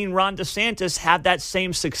he's seen Ron DeSantis have that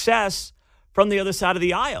same success from the other side of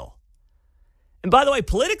the aisle. And by the way,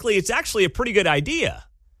 politically, it's actually a pretty good idea.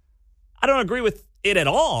 I don't agree with it at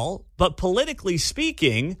all, but politically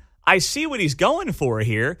speaking, I see what he's going for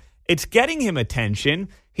here. It's getting him attention.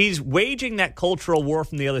 He's waging that cultural war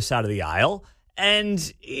from the other side of the aisle.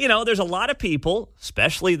 And, you know, there's a lot of people,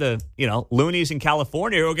 especially the, loonies in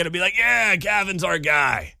California, who are going to be like, yeah, Gavin's our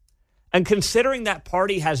guy. And considering that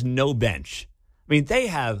party has no bench, I mean, they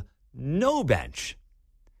have no bench.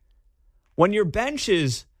 When your bench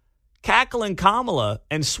is Cackling Kamala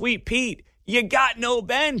and Sweet Pete, you got no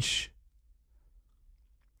bench.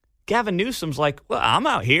 Gavin Newsom's like, well, I'm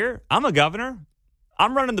out here. I'm a governor.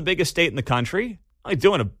 I'm running the biggest state in the country. I'm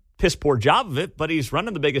doing a piss poor job of it, but he's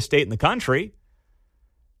running the biggest state in the country.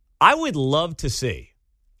 I would love to see,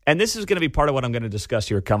 and this is going to be part of what I'm going to discuss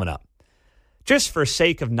here coming up, just for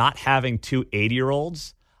sake of not having two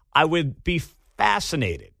 80-year-olds, I would be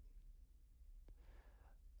fascinated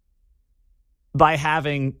by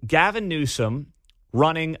having Gavin Newsom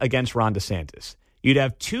running against Ron DeSantis. You'd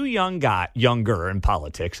have two younger in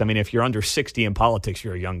politics. I mean, if you're under 60 in politics,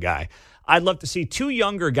 you're a young guy. I'd love to see two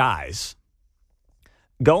younger guys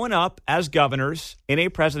going up as governors in a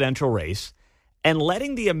presidential race and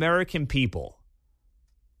letting the American people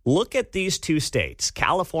look at these two states,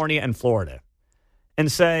 California and Florida,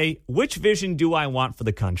 and say, which vision do I want for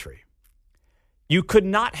the country? You could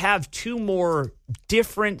not have two more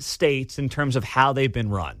different states in terms of how they've been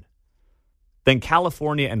run than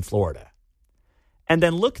California and Florida. And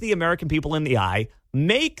then look the American people in the eye,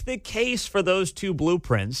 make the case for those two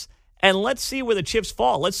blueprints, and let's see where the chips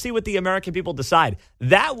fall. Let's see what the American people decide.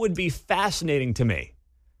 That would be fascinating to me.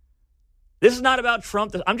 This is not about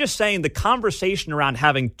Trump. I'm just saying the conversation around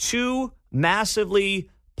having two massively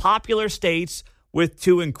popular states with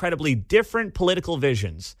two incredibly different political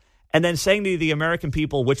visions and then saying to the American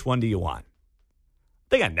people, which one do you want? I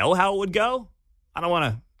think I know how it would go. I don't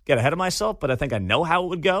want to get ahead of myself, but I think I know how it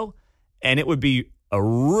would go. And it would be a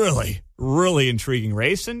really, really intriguing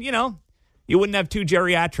race. And, you wouldn't have two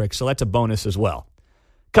geriatrics, so that's a bonus as well.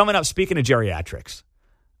 Coming up, speaking of geriatrics,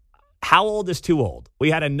 how old is too old?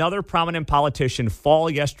 We had another prominent politician fall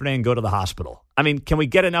yesterday and go to the hospital. I mean, can we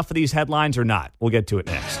get enough of these headlines or not? We'll get to it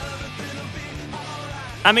next.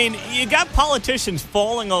 I mean, you got politicians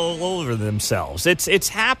falling all over themselves. It's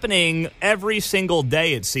happening every single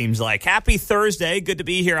day, it seems like. Happy Thursday. Good to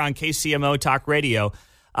be here on KCMO Talk Radio.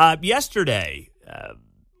 Yesterday,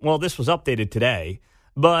 this was updated today,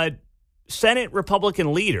 but Senate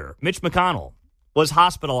Republican leader Mitch McConnell was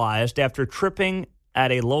hospitalized after tripping at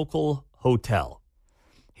a local hotel.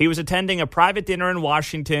 He was attending a private dinner in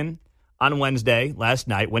Washington on Wednesday, last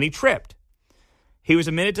night, when he tripped. He was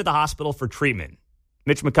admitted to the hospital for treatment.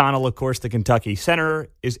 Mitch McConnell, of course, the Kentucky senator,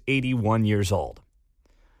 is 81 years old.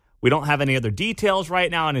 We don't have any other details right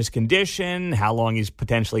now on his condition, how long he's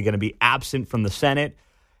potentially going to be absent from the Senate.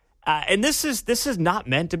 And this is not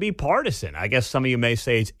meant to be partisan. I guess some of you may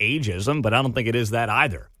say it's ageism, but I don't think it is that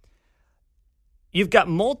either. You've got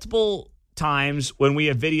multiple times when we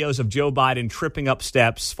have videos of Joe Biden tripping up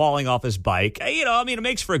steps, falling off his bike. It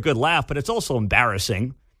makes for a good laugh, but it's also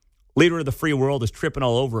embarrassing. Leader of the free world is tripping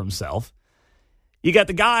all over himself. You got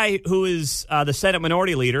the guy who is the Senate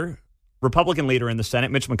minority leader, Republican leader in the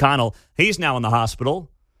Senate, Mitch McConnell. He's now in the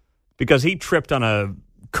hospital because he tripped on a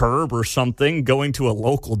curb or something going to a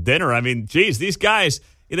local dinner. I mean, geez, these guys,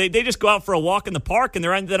 they just go out for a walk in the park and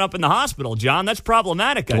they're ending up in the hospital, John. That's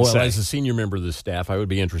problematic, I'd say. As a senior member of the staff, I would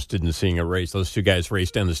be interested in seeing a race. Those two guys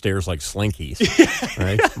race down the stairs like slinkies.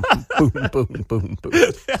 Right? Boom, boom, boom,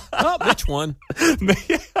 boom. Oh, which one?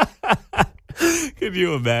 Could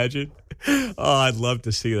you imagine? Oh, I'd love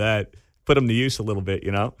to see that. Put them to use a little bit,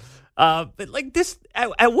 But like this,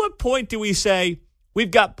 at what point do we say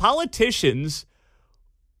we've got politicians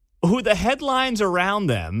who the headlines around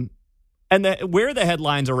them and where the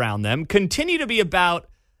headlines around them continue to be about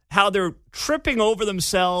how they're tripping over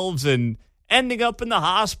themselves and ending up in the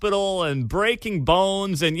hospital and breaking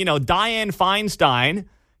bones. And, Dianne Feinstein,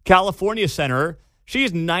 California senator,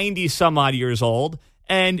 She's 90 some odd years old,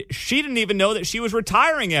 and she didn't even know that she was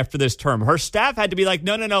retiring after this term. Her staff had to be like,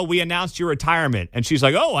 no, we announced your retirement. And she's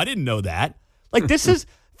like, oh, I didn't know that. Like, this is,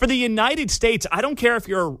 for the United States, I don't care if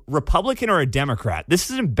you're a Republican or a Democrat. This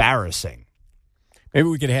is embarrassing. Maybe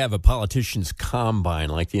we could have a politician's combine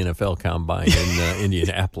like the NFL combine in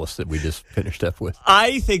Indianapolis that we just finished up with.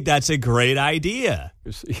 I think that's a great idea.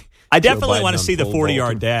 I definitely want to see the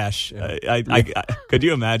 40-yard dash. Yeah. Could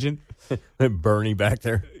you imagine? Bernie back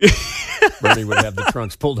there. Bernie would have the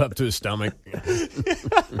trunks pulled up to his stomach.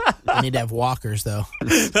 I need to have walkers, though.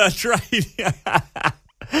 That's right.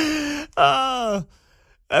 I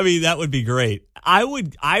mean, that would be great. I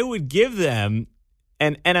would give them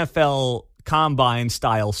an NFL combine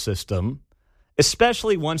style system,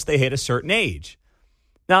 especially once they hit a certain age.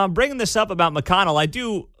 Now, I'm bringing this up about McConnell. I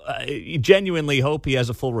do genuinely hope he has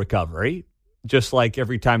a full recovery. Just like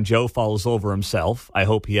every time Joe falls over himself, I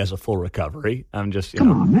hope he has a full recovery. I'm just,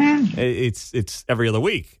 Come on, man. It's every other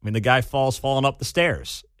week. I mean, the guy falling up the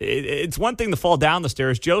stairs. It's one thing to fall down the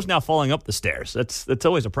stairs. Joe's now falling up the stairs. That's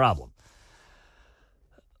always a problem.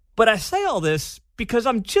 But I say all this because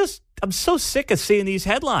I'm so sick of seeing these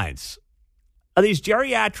headlines of these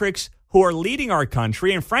geriatrics who are leading our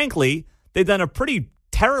country. And frankly, they've done a pretty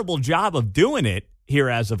terrible job of doing it here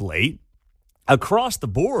as of late across the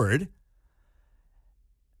board.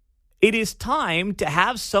 It is time to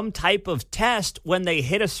have some type of test when they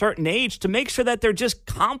hit a certain age to make sure that they're just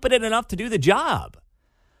competent enough to do the job.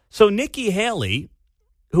 So Nikki Haley,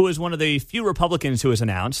 who is one of the few Republicans who has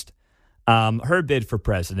announced her bid for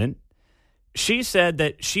president, she said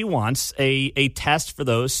that she wants a test for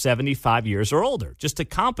those 75 years or older, just a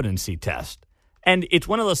competency test. And it's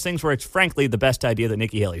one of those things where it's frankly the best idea that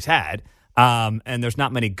Nikki Haley's had. And there's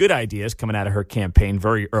not many good ideas coming out of her campaign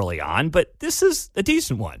very early on, but this is a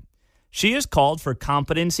decent one. She has called for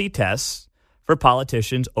competency tests for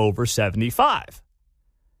politicians over 75.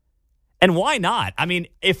 And why not? I mean,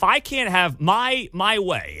 if I can't have my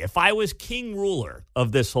way, if I was king ruler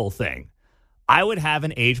of this whole thing, I would have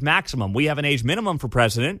an age maximum. We have an age minimum for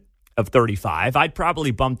president of 35. I'd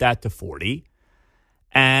probably bump that to 40.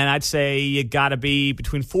 And I'd say you got to be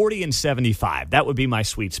between 40 and 75. That would be my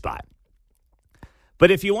sweet spot.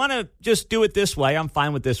 But if you want to just do it this way, I'm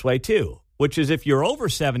fine with this way too. Which is if you're over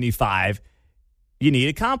 75, you need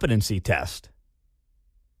a competency test.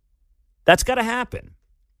 That's got to happen.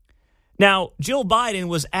 Now, Jill Biden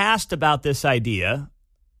was asked about this idea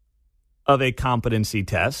of a competency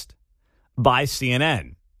test by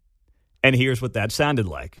CNN. And here's what that sounded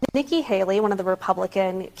like. Nikki Haley, one of the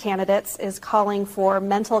Republican candidates, is calling for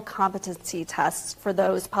mental competency tests for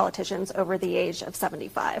those politicians over the age of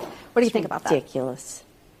 75. What do you think about that? Ridiculous.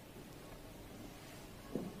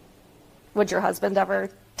 Would your husband ever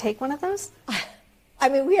take one of those? I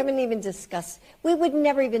mean, we haven't even discussed. We would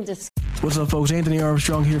never even discuss. What's up, folks? Anthony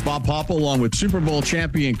Armstrong here. Bob Popple along with Super Bowl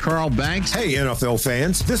champion Carl Banks. Hey, NFL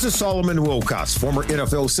fans. This is Solomon Wilcox, former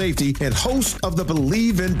NFL safety and host of the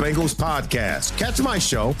Believe in Bengals podcast. Catch my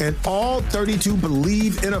show and all 32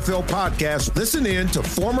 Believe NFL podcasts. Listen in to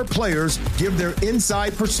former players give their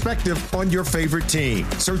inside perspective on your favorite team.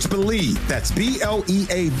 Search Believe, that's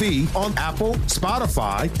BLEAV, on Apple,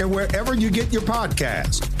 Spotify, and wherever you get your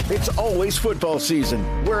podcast. It's always football season,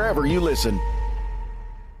 wherever you listen.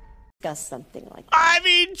 Something like that. I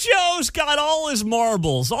mean, Joe's got all his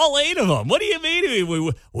marbles, all 8 of them. What do you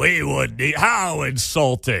mean we would need? How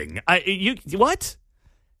insulting. What?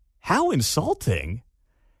 How insulting?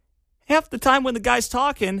 Half the time when the guy's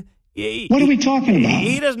talking, what are we talking about?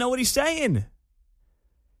 He doesn't know what he's saying.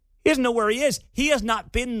 He doesn't know where he is. He has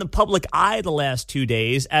not been in the public eye the last 2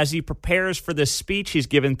 days as he prepares for this speech he's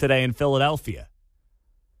given today in Philadelphia.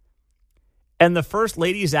 And the First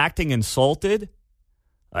Lady's acting insulted.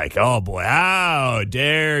 Like, oh, boy, how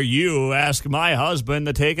dare you ask my husband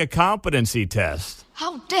to take a competency test?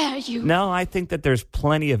 How dare you? No, I think that there's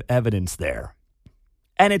plenty of evidence there.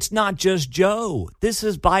 And it's not just Joe. This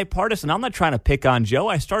is bipartisan. I'm not trying to pick on Joe.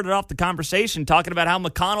 I started off the conversation talking about how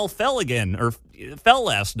McConnell fell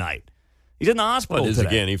last night. He's in the hospital today.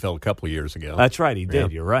 Again, he fell a couple of years ago. That's right, he did.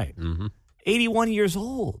 Yeah. You're right. Mm-hmm. 81 years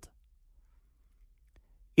old.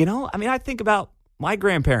 You know, I mean, I think about my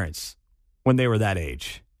grandparents when they were that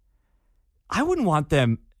age. I wouldn't want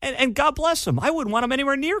them, and God bless them, I wouldn't want them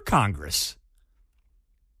anywhere near Congress.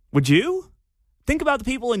 Would you? Think about the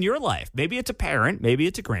people in your life. Maybe it's a parent, maybe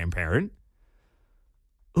it's a grandparent,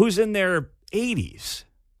 who's in their 80s,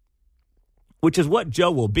 which is what Joe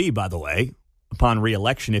will be, by the way, upon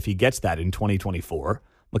re-election if he gets that in 2024.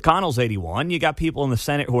 McConnell's 81. You got people in the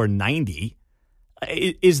Senate who are 90.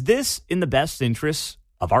 Is this in the best interests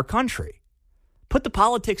of our country Put the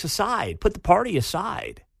politics aside. Put the party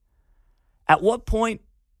aside. At what point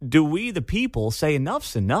do we, the people, say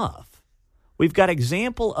enough's enough? We've got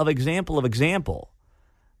example of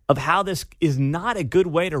how this is not a good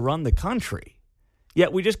way to run the country.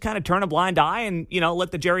 Yet we just kind of turn a blind eye and,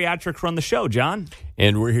 let the geriatrics run the show, John.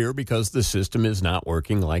 And we're here because the system is not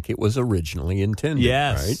working like it was originally intended.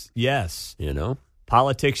 Yes, right? yes.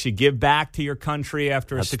 Politics, you give back to your country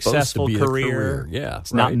after a successful career. Yeah,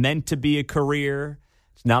 it's not meant to be a career.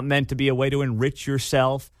 It's not meant to be a way to enrich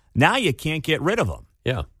yourself. Now you can't get rid of them.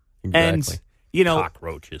 Yeah, exactly. And,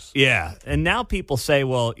 cockroaches. Yeah, and now people say,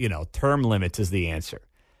 well, term limits is the answer.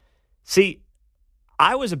 See,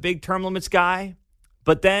 I was a big term limits guy,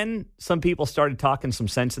 but then some people started talking some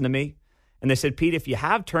sense into me, and they said, Pete, if you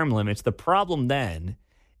have term limits, the problem then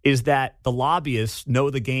is that the lobbyists know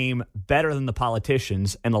the game better than the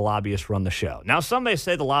politicians, and the lobbyists run the show. Now, some may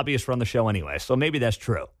say the lobbyists run the show anyway, so maybe that's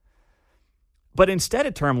true. But instead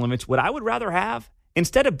of term limits, what I would rather have,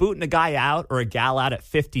 instead of booting a guy out or a gal out at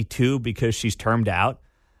 52 because she's termed out,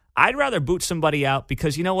 I'd rather boot somebody out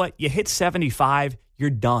because, you know what? You hit 75, you're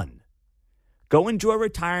done. Go enjoy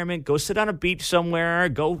retirement. Go sit on a beach somewhere.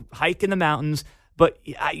 Go hike in the mountains. But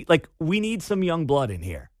we need some young blood in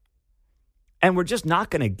here. And we're just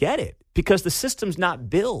not going to get it because the system's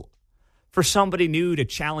not built for somebody new to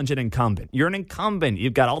challenge an incumbent. You're an incumbent.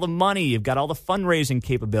 You've got all the money. You've got all the fundraising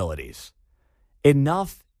capabilities.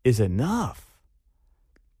 Enough is enough.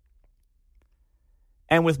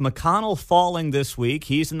 And with McConnell falling this week,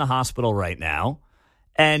 he's in the hospital right now.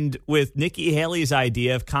 And with Nikki Haley's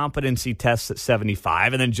idea of competency tests at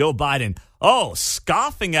 75, and then Joe Biden,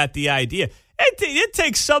 scoffing at the idea. It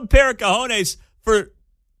takes some pair of cojones for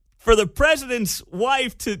the president's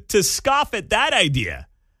wife to scoff at that idea.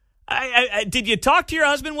 Did you talk to your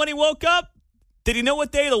husband when he woke up? Did he know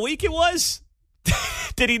what day of the week it was?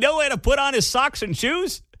 Did he know how to put on his socks and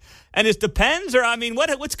shoes and his Depends? Or,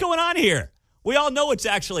 what's going on here? We all know what's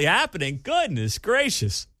actually happening. Goodness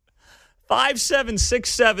gracious.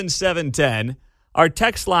 5767710. Our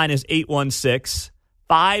text line is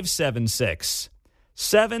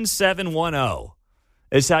 816-576-7710.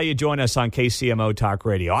 Is how you join us on KCMO Talk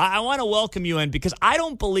Radio. I want to welcome you in because I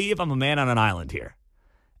don't believe I'm a man on an island here.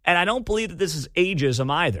 And I don't believe that this is ageism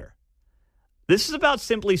either. This is about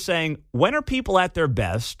simply saying, when are people at their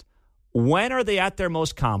best? When are they at their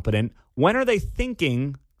most competent? When are they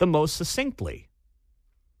thinking the most succinctly?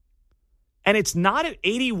 And it's not at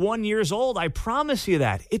 81 years old. I promise you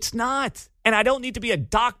that. It's not. And I don't need to be a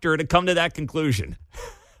doctor to come to that conclusion.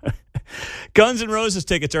 Guns N' Roses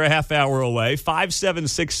tickets are a half hour away.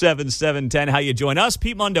 5767710. How you join us?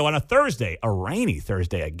 Pete Mundo on a Thursday, a rainy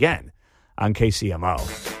Thursday again on KCMO.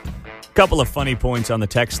 Couple of funny points on the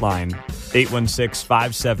text line.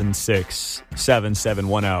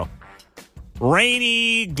 816-576-7710.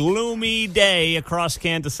 Rainy, gloomy day across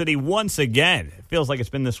Kansas City once again. It feels like it's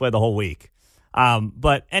been this way the whole week.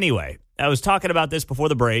 But anyway, I was talking about this before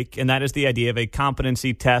the break, and that is the idea of a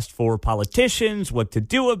competency test for politicians, what to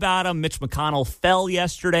do about them. Mitch McConnell fell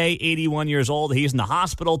yesterday, 81 years old. He's in the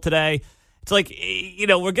hospital today. It's like, we're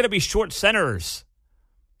going to be short senators.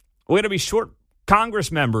 We're going to be short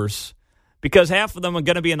Congress members because half of them are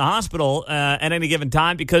going to be in the hospital at any given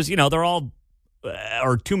time because, they're all,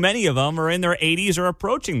 or too many of them are in their 80s or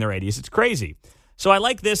approaching their 80s. It's crazy. So I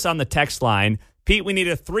like this on the text line. Pete, we need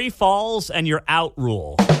a 3 falls and you're out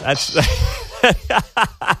rule. That's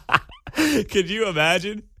could you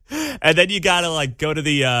imagine? And then you got to go to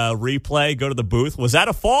the replay, go to the booth. Was that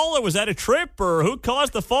a fall or was that a trip or who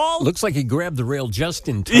caused the fall? Looks like he grabbed the rail just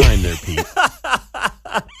in time there, Pete.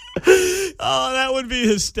 Oh, that would be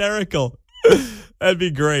hysterical. That'd be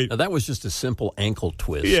great. Now, that was just a simple ankle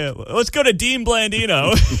twist. Yeah, let's go to Dean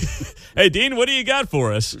Blandino. Hey, Dean, what do you got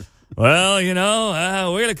for us? Well, we're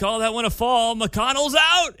going to call that one a fall. McConnell's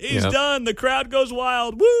out. He's done. The crowd goes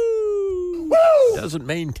wild. Woo! Woo! Doesn't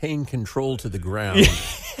maintain control to the ground.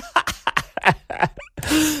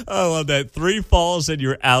 I love that. 3 falls and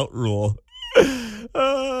you're out rule.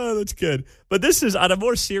 Oh, that's good. But this is on a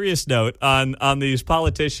more serious note on these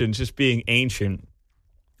politicians just being ancient.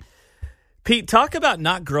 Pete, talk about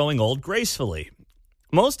not growing old gracefully.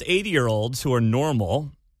 Most 80-year-olds who are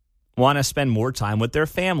normal want to spend more time with their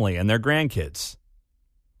family and their grandkids.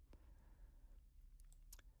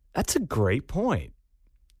 That's a great point.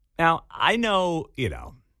 Now, I know,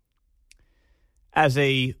 as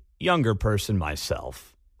a younger person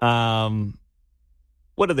myself,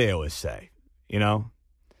 what do they always say?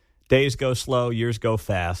 Days go slow, years go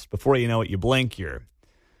fast. Before you know it, you blink, you're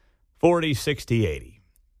 40, 60, 80.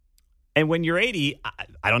 And when you're 80,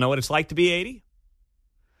 I don't know what it's like to be 80.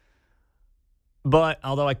 But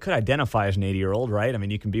although I could identify as an 80-year-old, right? I mean,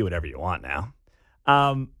 you can be whatever you want now.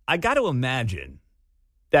 I got to imagine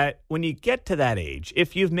that when you get to that age,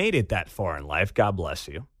 if you've made it that far in life, God bless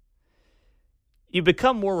you, you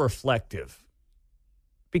become more reflective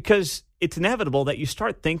because it's inevitable that you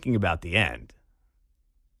start thinking about the end.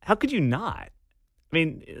 How could you not? I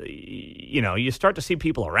mean, you know, you start to see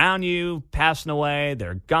people around you passing away.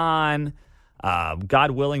 They're gone.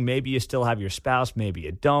 God willing, maybe you still have your spouse, maybe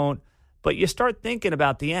you don't. But you start thinking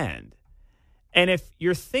about the end. And if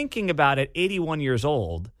you're thinking about at 81 years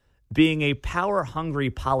old, being a power-hungry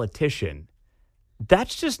politician,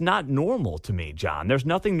 that's just not normal to me, John. There's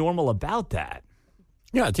nothing normal about that.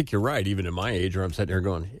 Yeah, I think you're right. Even at my age where I'm sitting there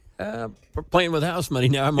going, we're playing with house money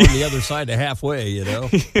now. I'm on the other side of halfway, you know,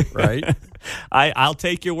 right? I'll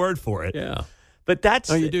take your word for it. Yeah. But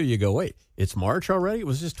that's... Oh, you do. You go, wait, it's March already? It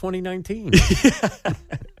was just 2019.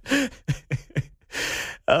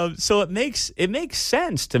 So it makes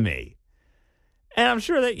sense to me. And I'm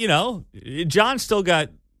sure that, you know, John's still got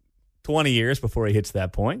 20 years before he hits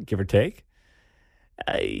that point, give or take.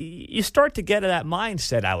 You start to get to that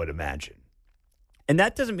mindset, I would imagine. And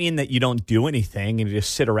that doesn't mean that you don't do anything and you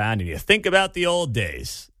just sit around and you think about the old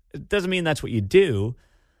days. It doesn't mean that's what you do.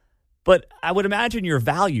 But I would imagine your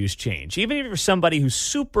values change. Even if you're somebody who's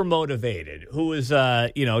super motivated, who is,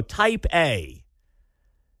 type A,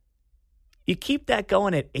 you keep that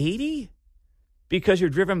going at 80 because you're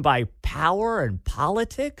driven by power and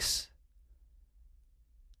politics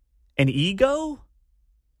and ego?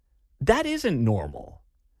 That isn't normal.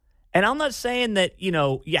 And I'm not saying that, you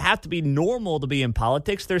know, you have to be normal to be in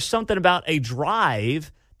politics. There's something about a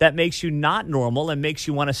drive that makes you not normal and makes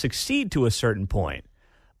you want to succeed to a certain point.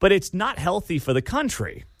 But it's not healthy for the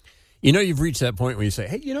country. You know, you've reached that point where you say,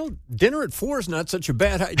 hey, you know, dinner at 4 is not such a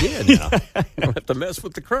bad idea now. You don't have to mess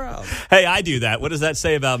with the crowd. Hey, I do that. What does that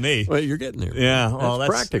say about me? Well, you're getting there. Yeah, well, that's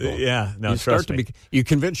practical. Yeah, no, you trust me. You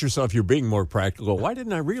convince yourself you're being more practical. Why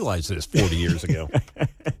didn't I realize this 40 years ago?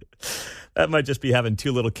 That might just be having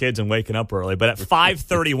 2 little kids and waking up early. But at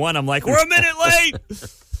 5:31, I'm like, we're a minute late.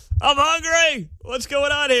 I'm hungry. What's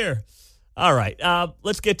going on here? All right.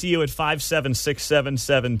 Let's get to you at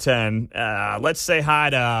 5767710. Let's say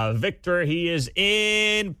hi to Victor. He is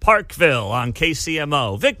in Parkville on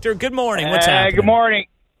KCMO. Victor, good morning. What's happening? Good morning.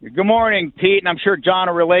 Good morning, Pete. And I'm sure John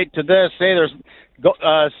will relate to this. Hey, there's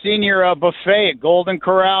senior buffet at Golden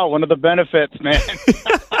Corral, one of the benefits, man.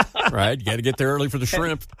 Right, you got to get there early for the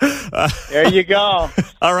shrimp. There you go.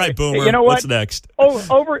 All right, Boomer. Hey, you know what? What's next?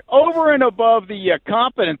 Over and above the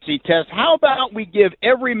competency test, how about we give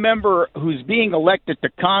every member who's being elected to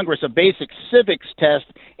Congress a basic civics test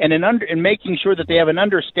and making sure that they have an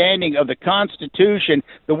understanding of the Constitution,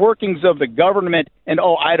 the workings of the government, and,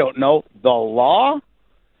 I don't know, the law?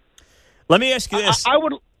 Let me ask you this. I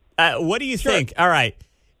would. What do you think? All right.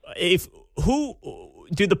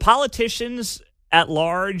 Do the politicians at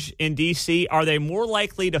large in D.C., are they more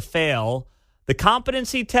likely to fail the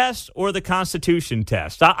competency test or the Constitution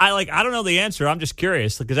test? I don't know the answer. I'm just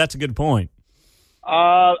curious because that's a good point.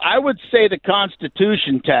 I would say the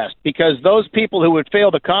Constitution test, because those people who would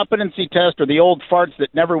fail the competency test are the old farts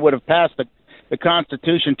that never would have passed the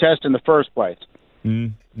Constitution test in the first place.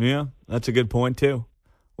 Yeah, that's a good point, too.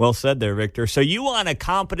 Well said there, Victor. So you want a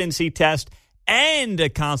competency test and a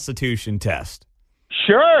Constitution test?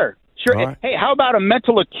 Sure. Right. Hey, how about a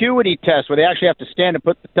mental acuity test where they actually have to stand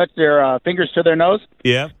and touch their fingers to their nose?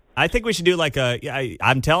 Yeah. I think we should do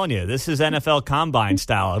I'm telling you, this is NFL Combine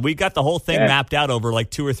style. We got the whole thing mapped out over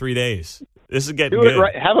 2 or 3 days. This is getting good.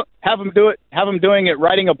 Right. Have them do it. Have them doing it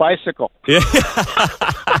riding a bicycle. Yeah.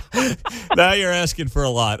 Now you're asking for a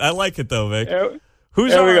lot. I like it, though, Vic. There we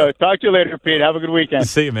go. Talk to you later, Pete. Have a good weekend.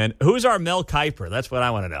 See you, man. Who's our Mel Kiper? That's what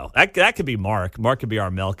I want to know. That could be Mark. Mark could be our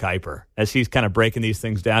Mel Kiper as he's kind of breaking these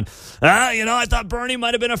things down. I thought Bernie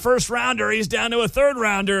might have been a first rounder. He's down to a third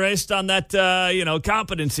rounder based on that,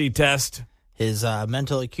 competency test. His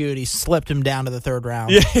mental acuity slipped him down to the third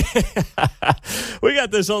round. Yeah. We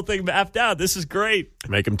got this whole thing mapped out. This is great.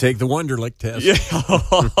 Make him take the Wonderlic test. Yeah.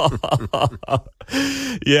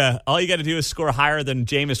 Yeah. All you got to do is score higher than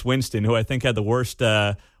Jameis Winston, who I think had the worst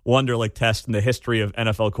Wonderlic test in the history of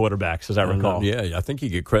NFL quarterbacks, as I recall. Yeah, I think you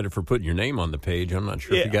get credit for putting your name on the page. I'm not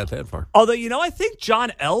sure if you got that far. Although, I think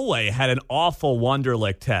John Elway had an awful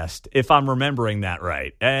Wonderlic test, if I'm remembering that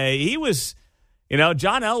right. He was...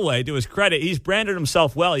 John Elway, to his credit, he's branded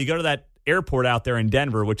himself well. You go to that airport out there in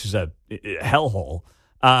Denver, which is a hellhole.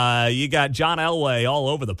 You got John Elway all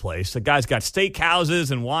over the place. The guy's got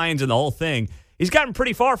steakhouses and wines and the whole thing. He's gotten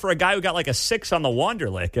pretty far for a guy who got a 6 on the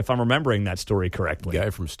Wonderlic, if I'm remembering that story correctly. Guy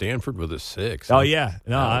from Stanford with a 6. Oh, yeah.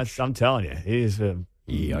 No, I'm telling you. He's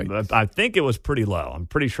I think it was pretty low. I'm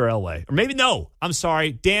pretty sure Elway. Or maybe no. I'm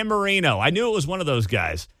sorry. Dan Marino. I knew it was one of those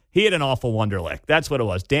guys. He had an awful Wonderlic. That's what it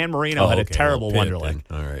was. Dan Marino had a terrible Wonderlic.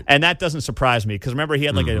 All right. And that doesn't surprise me because remember he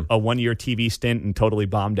had like a 1-year TV stint and totally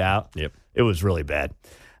bombed out? Yep. It was really bad.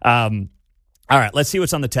 All right, let's see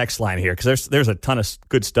what's on the text line here because there's a ton of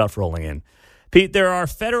good stuff rolling in. Pete, there are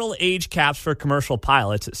federal age caps for commercial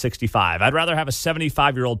pilots at 65. I'd rather have a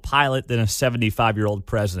 75-year-old pilot than a 75-year-old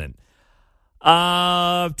president.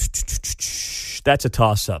 That's a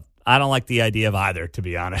toss-up. I don't like the idea of either, to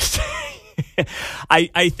be honest.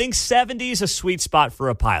 I think 70 is a sweet spot for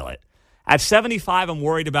a pilot. At 75, I'm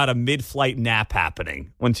worried about a mid-flight nap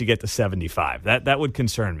happening once you get to 75. That would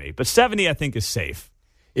concern me. But 70, I think, is safe.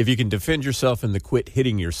 If you can defend yourself in the quit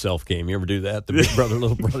hitting yourself game, you ever do that? The big brother,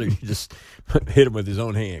 little brother, you just hit him with his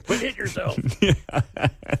own hand. Quit hitting yourself.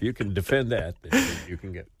 If you can defend that, then you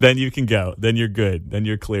can go. Then you can go. Then you're good. Then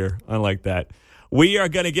you're clear. I like that. We are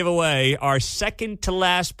going to give away our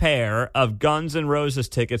second-to-last pair of Guns N' Roses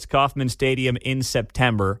tickets, Kauffman Stadium in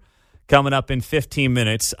September, coming up in 15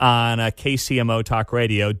 minutes on KCMO Talk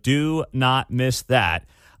Radio. Do not miss that.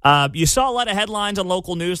 You saw a lot of headlines on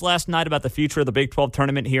local news last night about the future of the Big 12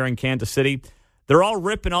 tournament here in Kansas City. They're all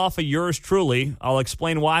ripping off of yours truly. I'll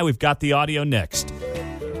explain why. We've got the audio next.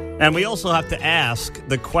 And we also have to ask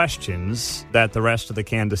the questions that the rest of the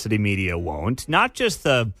Kansas City media won't. Not just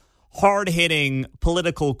the hard-hitting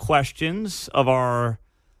political questions of our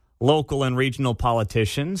local and regional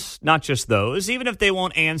politicians. Not just those. Even if they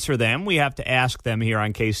won't answer them, we have to ask them here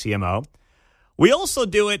on KCMO. We also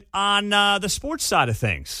do it on the sports side of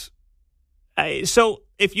things. So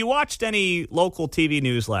if you watched any local TV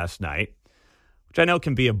news last night, which I know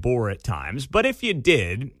can be a bore at times, but if you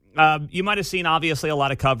did, you might have seen, obviously, a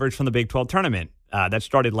lot of coverage from the Big 12 tournament. That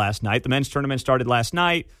started last night. The men's tournament started last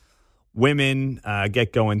night. Women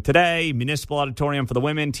get going today. Municipal Auditorium for the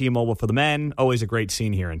women, T-Mobile for the men. Always a great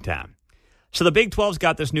scene here in town. So the Big 12's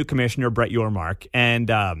got this new commissioner, Brett Yormark,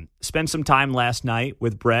 and spent some time last night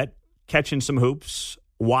with Brett, catching some hoops,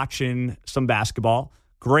 watching some basketball.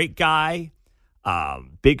 Great guy.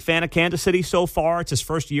 Big fan of Kansas City so far. It's his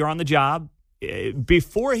first year on the job.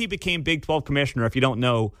 Before he became Big 12 commissioner, if you don't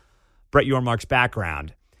know Brett Yormark's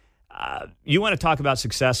background, you want to talk about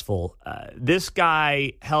successful. This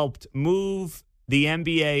guy helped move the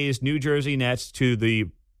NBA's New Jersey Nets to the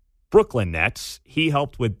Brooklyn Nets. He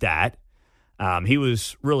helped with that. He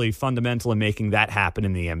was really fundamental in making that happen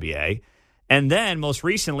in the NBA. And then, most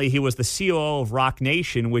recently, he was the COO of Rock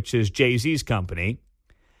Nation, which is Jay-Z's company.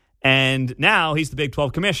 And now he's the Big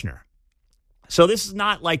 12 commissioner. So this is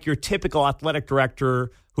not like your typical athletic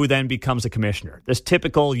director who then becomes a commissioner. This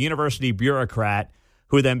typical university bureaucrat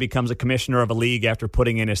who then becomes a commissioner of a league after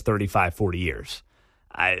putting in his 35, 40 years.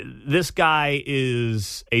 This guy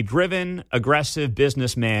is a driven, aggressive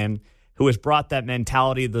businessman who has brought that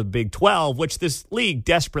mentality to the Big 12, which this league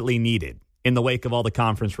desperately needed in the wake of all the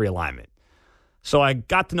conference realignment. So I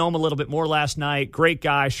got to know him a little bit more last night. Great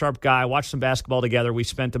guy, sharp guy. Watched some basketball together. We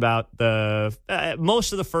spent about the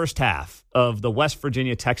most of the first half of the West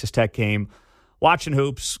Virginia-Texas Tech game watching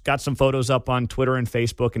hoops. Got some photos up on Twitter and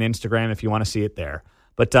Facebook and Instagram if you want to see it there.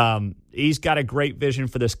 But he's got a great vision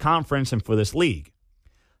for this conference and for this league.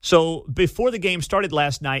 So before the game started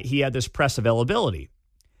last night, he had this press availability.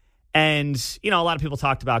 And, a lot of people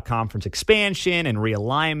talked about conference expansion and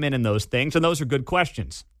realignment and those things, and those are good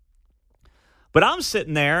questions. But I'm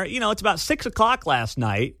sitting there, it's about 6 o'clock last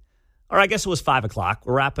night, or I guess it was 5 o'clock.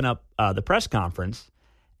 We're wrapping up the press conference.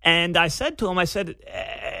 And I said to him,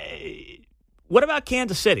 what about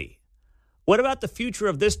Kansas City? What about the future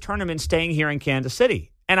of this tournament staying here in Kansas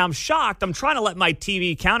City? And I'm shocked. I'm trying to let my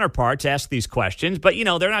TV counterparts ask these questions, but,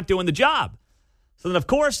 they're not doing the job. So then, of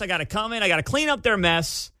course, I got to come in. I got to clean up their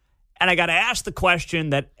mess, and I got to ask the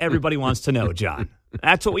question that everybody wants to know, John.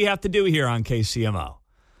 That's what we have to do here on KCMO.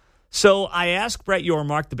 So I asked Brett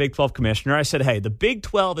Yormark, the Big 12 commissioner, I said, hey, the Big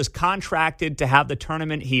 12 is contracted to have the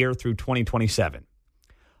tournament here through 2027.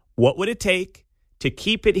 What would it take to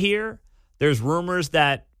keep it here? There's rumors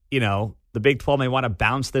that, the Big 12 may want to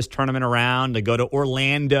bounce this tournament around to go to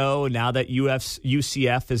Orlando now that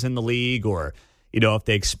UCF is in the league, or, if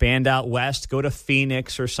they expand out west, go to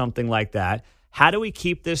Phoenix or something like that. How do we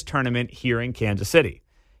keep this tournament here in Kansas City?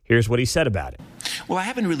 Here's what he said about it. Well, I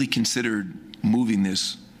haven't really considered moving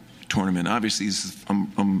this tournament. Obviously, this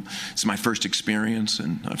is my first experience,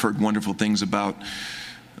 and I've heard wonderful things about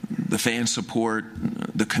the fan support,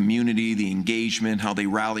 the community, the engagement, how they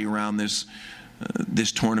rally around this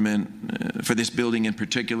tournament. For this building in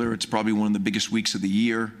particular, it's probably one of the biggest weeks of the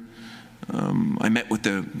year. I met with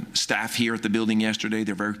the staff here at the building yesterday.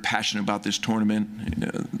 They're very passionate about this tournament.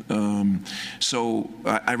 So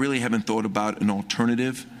I really haven't thought about an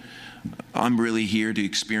alternative. I'm really here to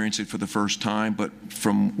experience it for the first time, but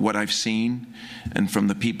from what I've seen and from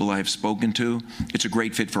the people I've spoken to, it's a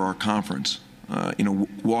great fit for our conference.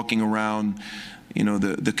 Walking around,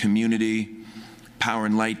 the community, Power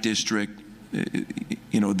and Light District,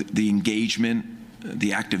 the engagement,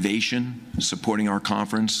 the activation supporting our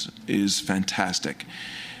conference is fantastic.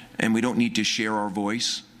 And we don't need to share our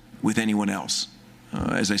voice with anyone else.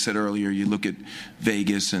 As I said earlier, you look at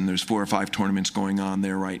Vegas and there's 4 or 5 tournaments going on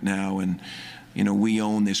there right now. And, we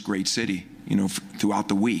own this great city, throughout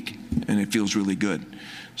the week, and it feels really good.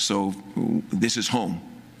 So this is home,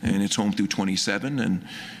 and it's home through 27, and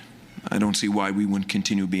I don't see why we wouldn't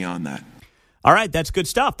continue beyond that. All right, that's good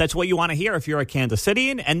stuff. That's what you want to hear if you're a Kansas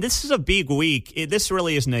Cityan. And this is a big week. This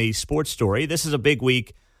really isn't a sports story. This is a big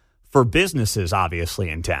week for businesses, obviously,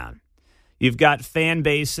 in town. You've got fan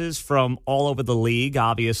bases from all over the league,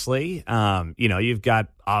 obviously. You've got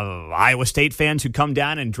Iowa State fans who come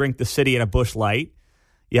down and drink the city at a Busch Light.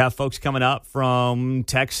 You have folks coming up from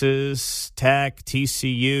Texas Tech,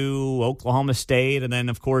 TCU, Oklahoma State, and then,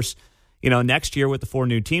 of course, next year with the 4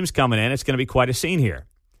 new teams coming in, it's going to be quite a scene here.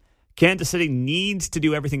 Kansas City needs to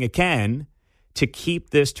do everything it can to keep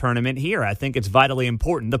this tournament here. I think it's vitally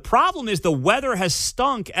important. The problem is the weather has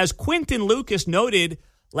stunk. As Quinton Lucas noted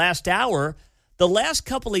last hour, the last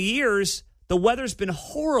couple of years, the weather's been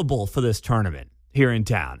horrible for this tournament here in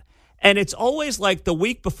town. And it's always like the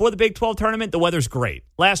week before the Big 12 tournament, the weather's great.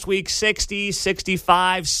 Last week, 60,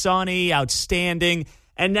 65, sunny, outstanding.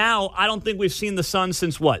 And now I don't think we've seen the sun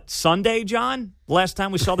since what? Sunday, John? Last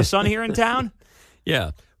time we saw the sun here in town?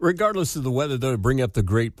 Yeah. Regardless of the weather, though, to bring up the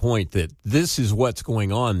great point that this is what's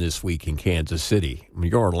going on this week in Kansas City. When you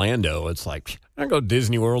go to Orlando, it's like, I go to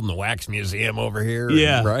Disney World and the Wax Museum over here.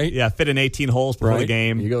 Yeah. Right? Yeah, fit in 18 holes before the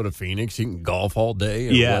game. You go to Phoenix, you can golf all day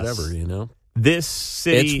or whatever, This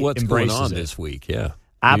city it's what's embraces going on it. this week, yeah.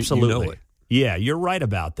 Absolutely. You know it. Yeah, you're right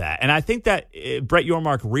about that. And I think that Brett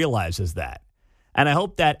Yormark realizes that. And I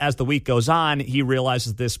hope that as the week goes on, he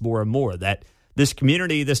realizes this more and more, that this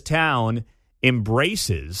community, this town,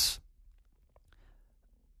 embraces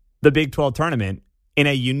the Big 12 tournament in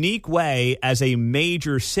a unique way as a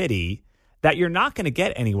major city that you're not going to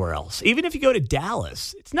get anywhere else. Even if you go to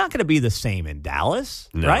Dallas, it's not going to be the same in Dallas,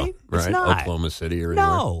 right? It's not. Oklahoma City or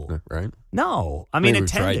no, anywhere, right? No. I mean, Maybe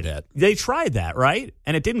tried that. They tried that, right?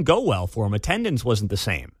 And it didn't go well for them. Attendance wasn't the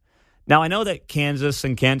same. Now, I know that Kansas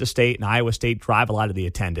and Kansas State and Iowa State drive a lot of the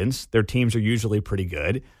attendance. Their teams are usually pretty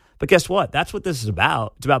good. But guess what? That's what this is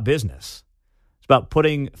about. It's about business. It's about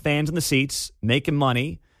putting fans in the seats, making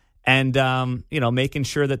money, and making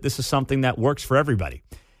sure that this is something that works for everybody.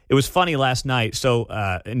 It was funny last night. So,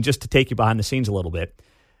 and just to take you behind the scenes a little bit,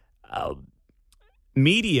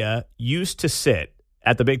 media used to sit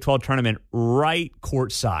at the Big 12 tournament right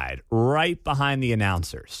courtside, right behind the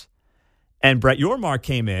announcers. And Brett Yormark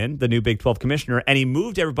came in, the new Big 12 commissioner, and he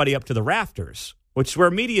moved everybody up to the rafters, which is where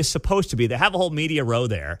media is supposed to be. They have a whole media row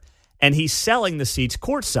there, and he's selling the seats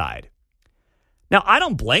courtside. Now, I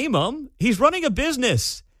don't blame him. He's running a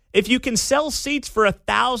business. If you can sell seats for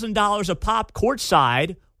 $1,000 a pop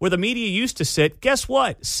courtside, where the media used to sit, guess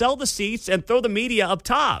what? Sell the seats and throw the media up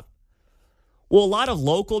top. Well, a lot of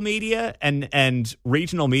local media and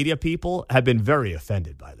regional media people have been very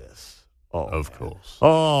offended by this. Oh, of course.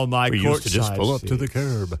 Oh, my courtside We used to just pull up seats. to the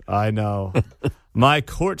curb. I know. My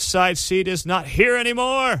courtside seat is not here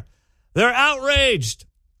anymore. They're outraged.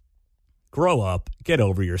 Grow up. Get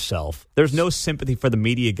over yourself. There's no sympathy for the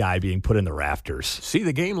media guy being put in the rafters. See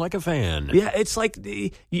the game like a fan. Yeah, it's like,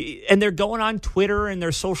 and they're going on Twitter and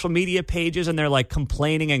their social media pages and they're like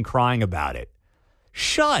complaining and crying about it.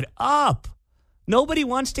 Shut up. Nobody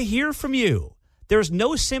wants to hear from you. There's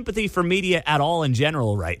no sympathy for media at all in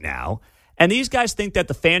general right now. And these guys think that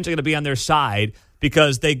the fans are going to be on their side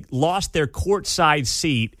because they lost their courtside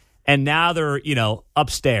seat and now they're,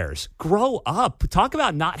 upstairs. Grow up. Talk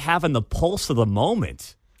about not having the pulse of the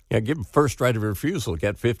moment. Yeah, give them first right of refusal.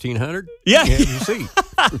 Get $1,500. Yeah. You have your seat.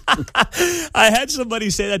 I had somebody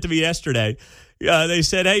say that to me yesterday. They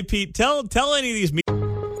said, "Hey, Pete, tell any of these."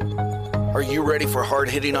 Are you ready for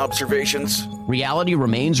hard-hitting observations? Reality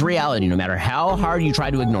remains reality, no matter how hard you try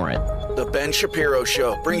to ignore it. The Ben Shapiro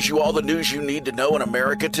Show brings you all the news you need to know in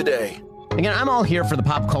America today. Again, I'm all here for the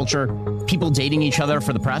pop culture, people dating each other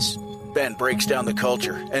for the press. Ben breaks down the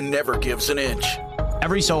culture and never gives an inch.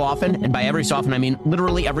 Every so often, and by every so often I mean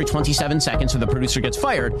literally every 27 seconds, so the producer gets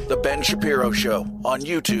fired. The Ben Shapiro Show on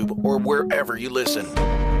YouTube or wherever you listen.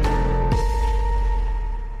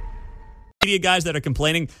 Media guys that are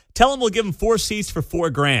complaining, tell them we'll give them 4 seats for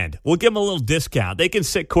 $4,000. We'll give them a little discount. They can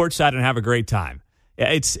sit courtside and have a great time.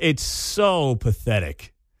 It's so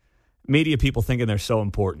pathetic. Media people thinking they're so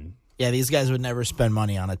important. Yeah, these guys would never spend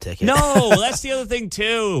money on a ticket. No, that's the other thing,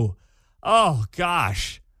 too. Oh,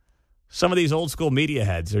 gosh. Some of these old school media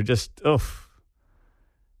heads are just, got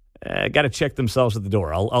to check themselves at the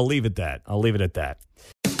door. I'll leave it at that.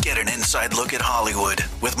 Get an inside look at Hollywood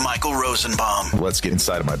with Michael Rosenbaum. Let's get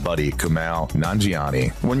inside of my buddy, Kumail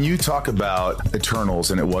Nanjiani. When you talk about Eternals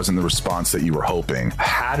and it wasn't the response that you were hoping,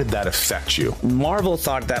 how did that affect you? Marvel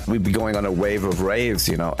thought that we'd be going on a wave of raves,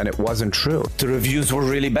 and it wasn't true. The reviews were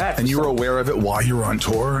really bad. And you were aware of it while you were on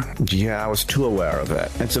tour? Yeah, I was too aware of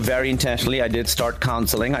it. And so very intentionally, I did start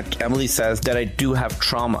counseling. Emily says that I do have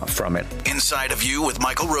trauma from it. Inside of You with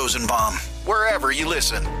Michael Rosenbaum, wherever you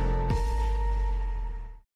listen.